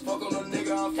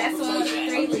 That's one of the 3.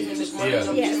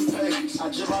 Yeah. Yes.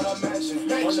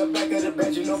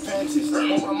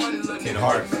 And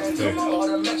hard. Too.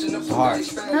 Hard.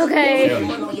 Okay. Yeah. Oh,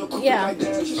 yeah,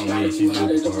 she's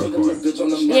good for her part.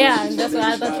 Yeah, that's what I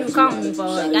thought you were calling me for.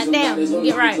 Goddamn,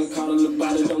 get right.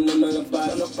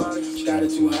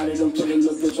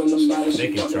 They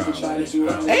can try.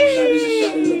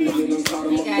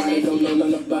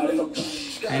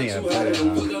 I ain't gonna play that.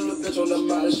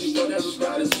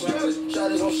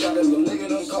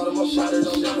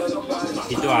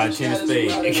 He threw out a 10 of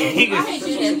spades. I hate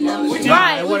this number.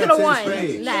 Right, we What could a have 10 won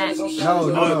spade. that.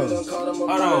 No. Hold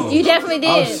on. You definitely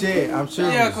Oh did. shit, I'm sure.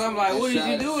 Yeah, cause I'm like, what did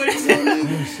you do with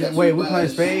it? Wait, we playing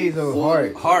spades or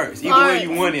heart? Hearts. Either way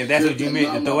you want it, if that's what you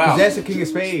meant to throw out. That's the king of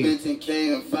spades. We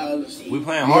playing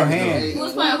Your hearts hand. Who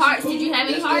was playing hearts? Did you have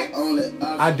any hearts?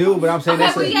 I do, but I'm saying Okay,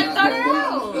 that's well, you a, got to throw it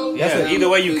out. though. Yeah, either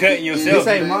way you cutting yourself.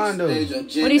 this ain't mine though.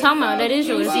 What are you talking about? That is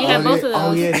yours. You have both of those.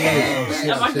 Oh yeah, it is. Oh,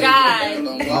 shit, Oh my shit. God.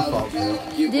 My fault, bro.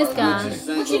 This guy.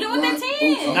 What you doing with that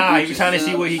 10? Nah, you trying to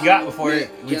see what he got before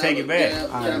we take it back.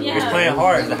 Yeah. We're playing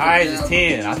hearts. The highest is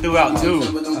 10. I threw out 2.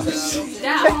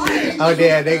 That hard. Oh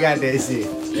yeah, they got that shit.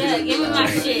 Yeah, give me my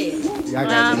shit. Y'all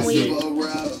got I'm that weak. shit.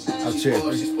 I'm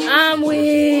tripping. I'm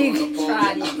weak.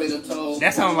 Tried it.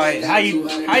 That sounds like how you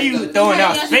throwing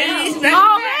out spades?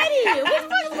 Already? What the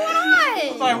fuck is going on?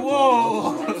 Like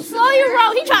whoa. Slow your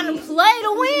roll. He trying to play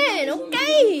to win.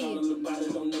 Okay.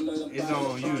 It's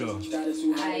on you though.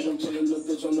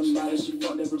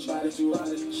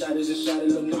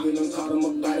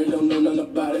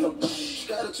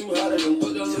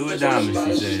 Two of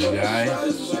diamonds, she said,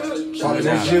 guys. Father,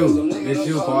 that's you. It's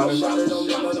you, Father.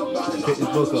 Pick this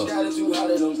book up.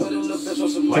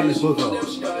 Pick this book up.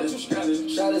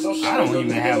 I don't even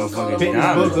have a fucking Pick this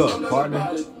diamond. book up,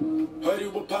 partner. Wait,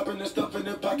 hold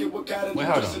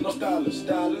on.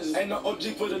 Ain't no OG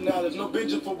for the knowledge, no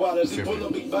Benjamin for wallets. He pull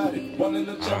up big body. One in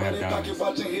the top of their pocket,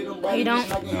 watching hit him right. You don't?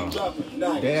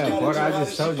 Damn, partner, I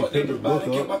just told you pick this book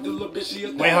up.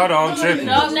 Wait, hold on, I'm tripping.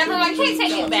 No, never mind. Can't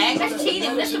take it back. That's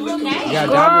cheating. That's a real game. Yeah,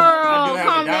 Girl, I do have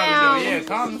calm a diamond down. though. Yeah,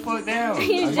 calm the fuck down.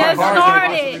 He My just bars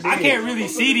started. I can't really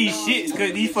see these shits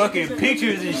because these fucking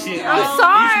pictures and shit. I'm Each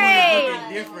sorry. one is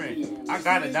looking different. I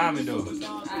got a diamond though.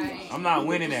 I'm not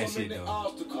winning that shit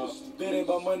though.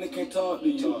 money, can't talk to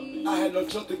you. I had no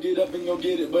choice to get up and go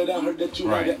get it, but I heard that you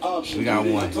had the option. We got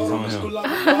one. It's on him.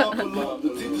 The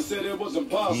teacher said it was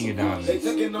impossible. They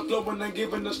taking the flow and they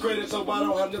giving us credit, so I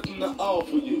don't have nothing to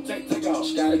offer you. Take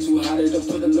off. Got it too hot, to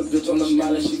put a little bitch on the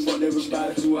molly. She fucked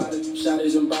everybody too hot.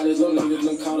 Shotties and bodies on niggas,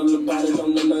 them call them bodies,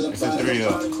 don't know nothing about it.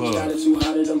 Got it too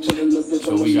hot, them put a little bitch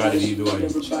on the molly. So we got it either way.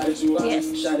 Yes.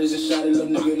 Shotties and shotties, them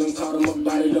niggas, them call them a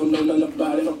body, don't know nothing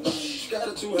about it. Got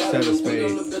it too hot, Set of them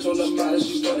spades. put a bitch on the molly.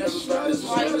 She fucked everybody.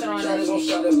 Shotties on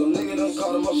shotties, them niggas, them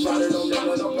call them a body, don't know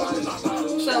nothing about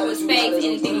it. So with spades,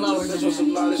 anything lower than that. If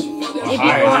you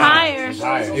go higher,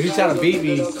 If you try to beat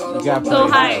me, you gotta go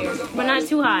higher, but not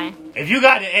too high. If you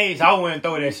got the ace, I wouldn't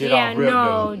throw that shit Yeah, off rip,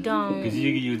 no, though. don't. Because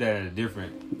you can use that at a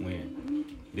different win.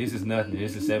 This is nothing.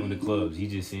 This is 7 of clubs. He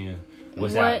just seeing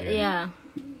what's out there. Yeah.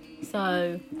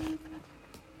 So,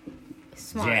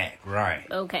 smart. Jack, right.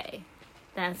 Okay.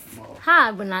 That's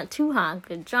high, but not too high.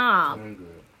 Good job.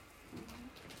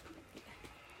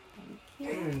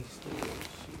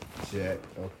 Jack.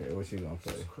 Okay, what you gonna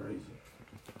play?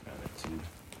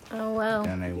 Oh, well.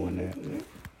 And they won that.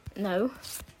 No.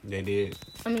 They did.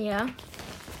 I mean, yeah.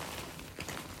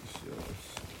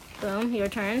 Boom. Your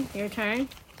turn. Your turn.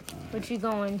 What you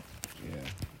going? Yeah.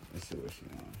 Let's see what she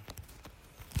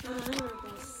on.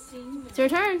 It's your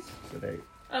turn. So they.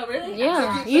 Oh, really?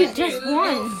 Yeah. You just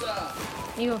won.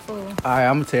 You a fool. All right,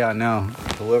 I'm gonna tell y'all now.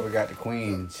 Whoever got the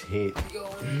queens hit.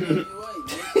 Whoever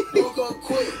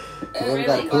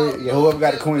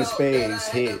got the queen of spades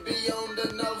hit.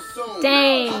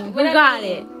 Dang. Who got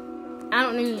it? I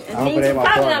don't need. I hope it ain't my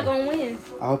probably partner. not gonna win.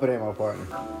 I hope it ain't my partner.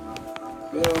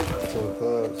 2 of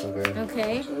clubs, okay.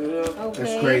 Okay. Okay.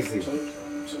 That's crazy.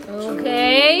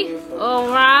 Okay. All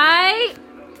right.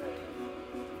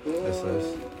 That's us.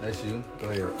 That's you. Go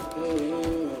ahead.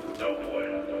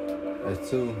 That's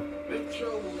 2, 3,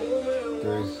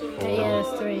 4. Yeah,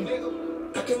 that's 3.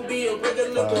 I can be a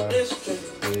regular 5, pedestrian.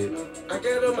 6. I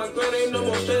got on my grind, ain't no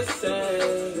more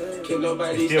stressing. Can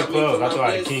nobody Still stop me clubs. from I my thought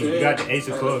I king. You got the ace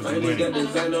of clubs. You Got winning.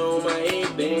 designer on my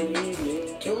A-band.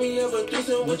 Can we have a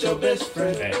threesome with your best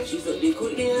friend? She's a big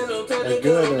quick, ain't no time to That's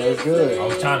good, though. That's good. I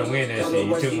was trying to win that shit.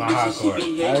 You took my high card.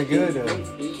 That's good, though.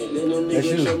 That's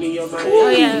you. Oh,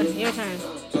 yeah. Your turn.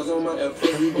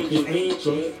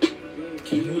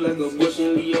 Can you like a bush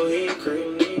and leave your head crack?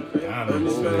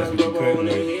 Diamonds. That's what you couldn't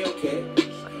make.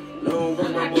 I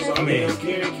mean, yeah. I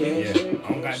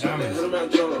don't got diamonds.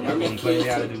 Y'all gonna play me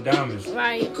out of the diamonds.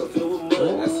 Right.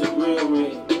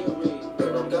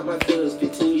 Got my feelings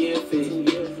 15 years fit.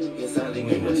 Yes, I didn't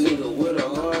give a nigga with a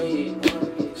hard head.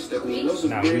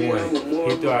 Nah, we won.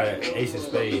 He threw out an ace of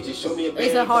spades. Ace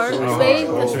of heart. Oh, Spade?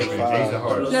 oh, ace of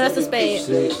hearts. No, that's a spade.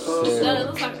 6, No, it 7,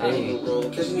 looks like 8.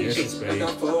 There's a spade. You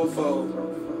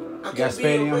got a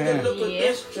spade in your hand?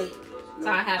 Yeah. So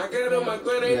I have.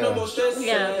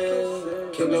 Yeah.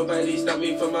 Can nobody stop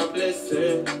me from my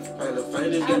blessing? Find the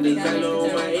finest, got designer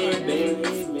on my head, baby.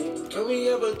 Can we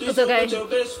have a It's okay. with your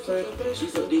best friend?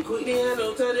 She's so deep, quick, they had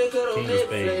no time to cut on King of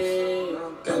spades.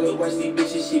 Gotta watch these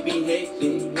bitches, she be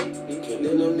hectic. Can't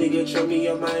let no nigga trip me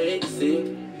on my exit.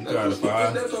 You threw out a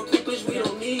 5. We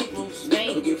don't need boots.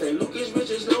 Never get fake Lucas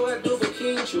riches, no I do for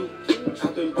King True.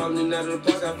 I've been bombing out of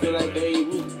the park, I feel like Babe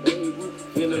Ruth.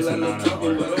 Feeling like I'm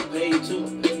talking, but I'm paid too.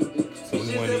 So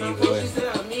we won it either way. She said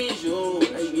I miss you. I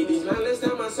get these lines last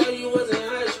time I saw you was in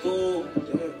high school.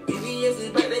 BBS is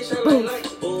back, they shine like lights.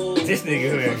 This nigga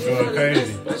here going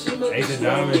crazy. Ace of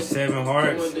diamonds, 7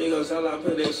 hearts. Fuck it, I'm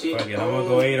gonna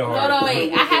go 8 of hearts. Hold on,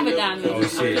 wait. I have a diamond. Oh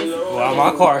shit. Well,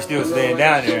 my car's still staying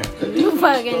down there. You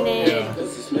fucking did. Yeah.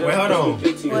 Wait, hold on.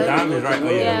 The diamond's right. Oh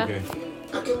yeah, Yeah. okay.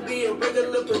 I can be a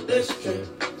regular pedestrian.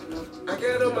 I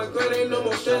got on my grind, ain't no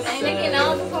more stress. Ain't making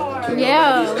all the cards.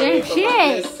 Yeah, we're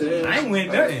shit. I ain't win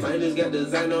nothing. Finest got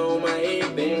designer on my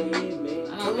head, baby.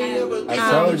 I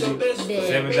told you.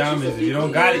 7 diamonds. If you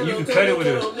don't got it, you can cut it with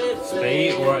a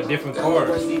spade or a different card.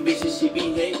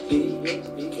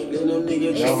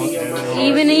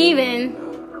 Even.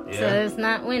 So Yeah. it's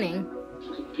not winning.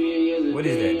 What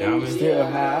is that, diamond? Still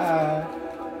high.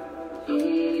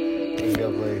 Let's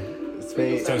go play.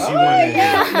 Spade. So she Oh, won this.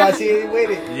 yeah. No, she ain't with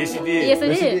it. Yes, she did. Yes, I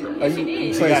Yes, she did. did. Oh,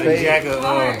 you She play got a spade? jack of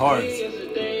hearts.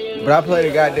 But I played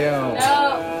a goddamn. No.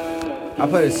 I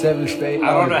played a 7 spade.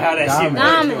 I don't know how that shit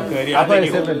Diamond. works. I played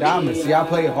a 7 diamonds. See, I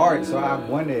played hard, so I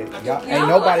won it. Y'all, ain't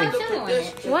nobody.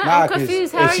 What? Nah, I'm 'cause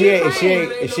confused. How if are she you ain't, if she playing?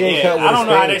 ain't, if she ain't cut with I don't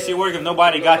know a how spade. that shit work if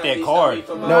nobody got that card.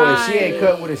 No, if she ain't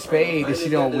cut with a spade, then she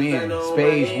don't win.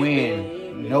 Spades win.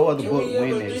 No other book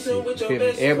win that shit. You feel me?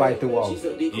 Everybody threw off.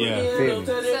 Yeah. Feel me?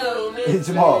 So, It's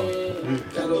small.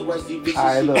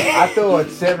 Alright, look, I threw a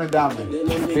 7 diamond. You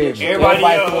feel me? Everybody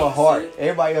Everybody else. threw a heart.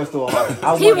 Everybody else threw a heart. I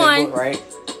He won that won. book, right?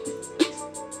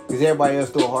 Because everybody else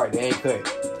threw a heart. They ain't cut.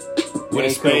 With a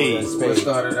spade. What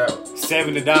started out?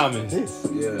 7 of diamonds.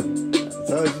 Yeah.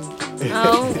 Told you.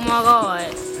 Oh my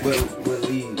god. What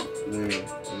lead? You know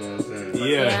what I'm saying?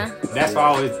 Yeah. That's why I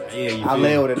always. Yeah, you I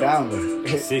lay with a diamond.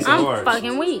 6 I'm hearts.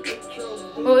 fucking weak.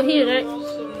 Oh, here, that. I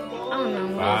don't know.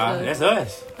 What That's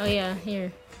us. Oh, yeah,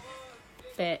 here.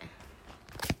 That.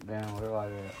 Damn, what do I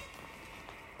do?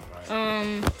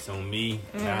 It's on me.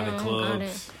 Down the got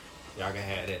clubs. Y'all can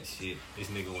have that shit. This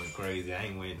nigga went crazy. I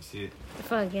ain't winning shit.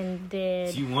 Fucking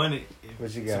dead. She won it.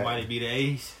 What you got? Somebody be the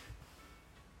ace.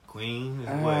 Queen.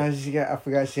 I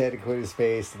forgot she had the queen of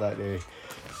spades still out there.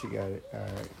 She got it. All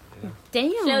right.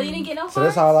 Damn. Shelly, you didn't get no So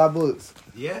that's all our books.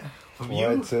 Yeah. From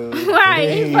 1, you. 2,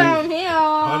 Right, 3. from him.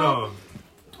 Hold on.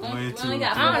 1, 2, 3,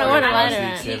 got I don't know where the 4, lighter 5,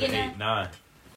 at. 6, 7, 8, 9.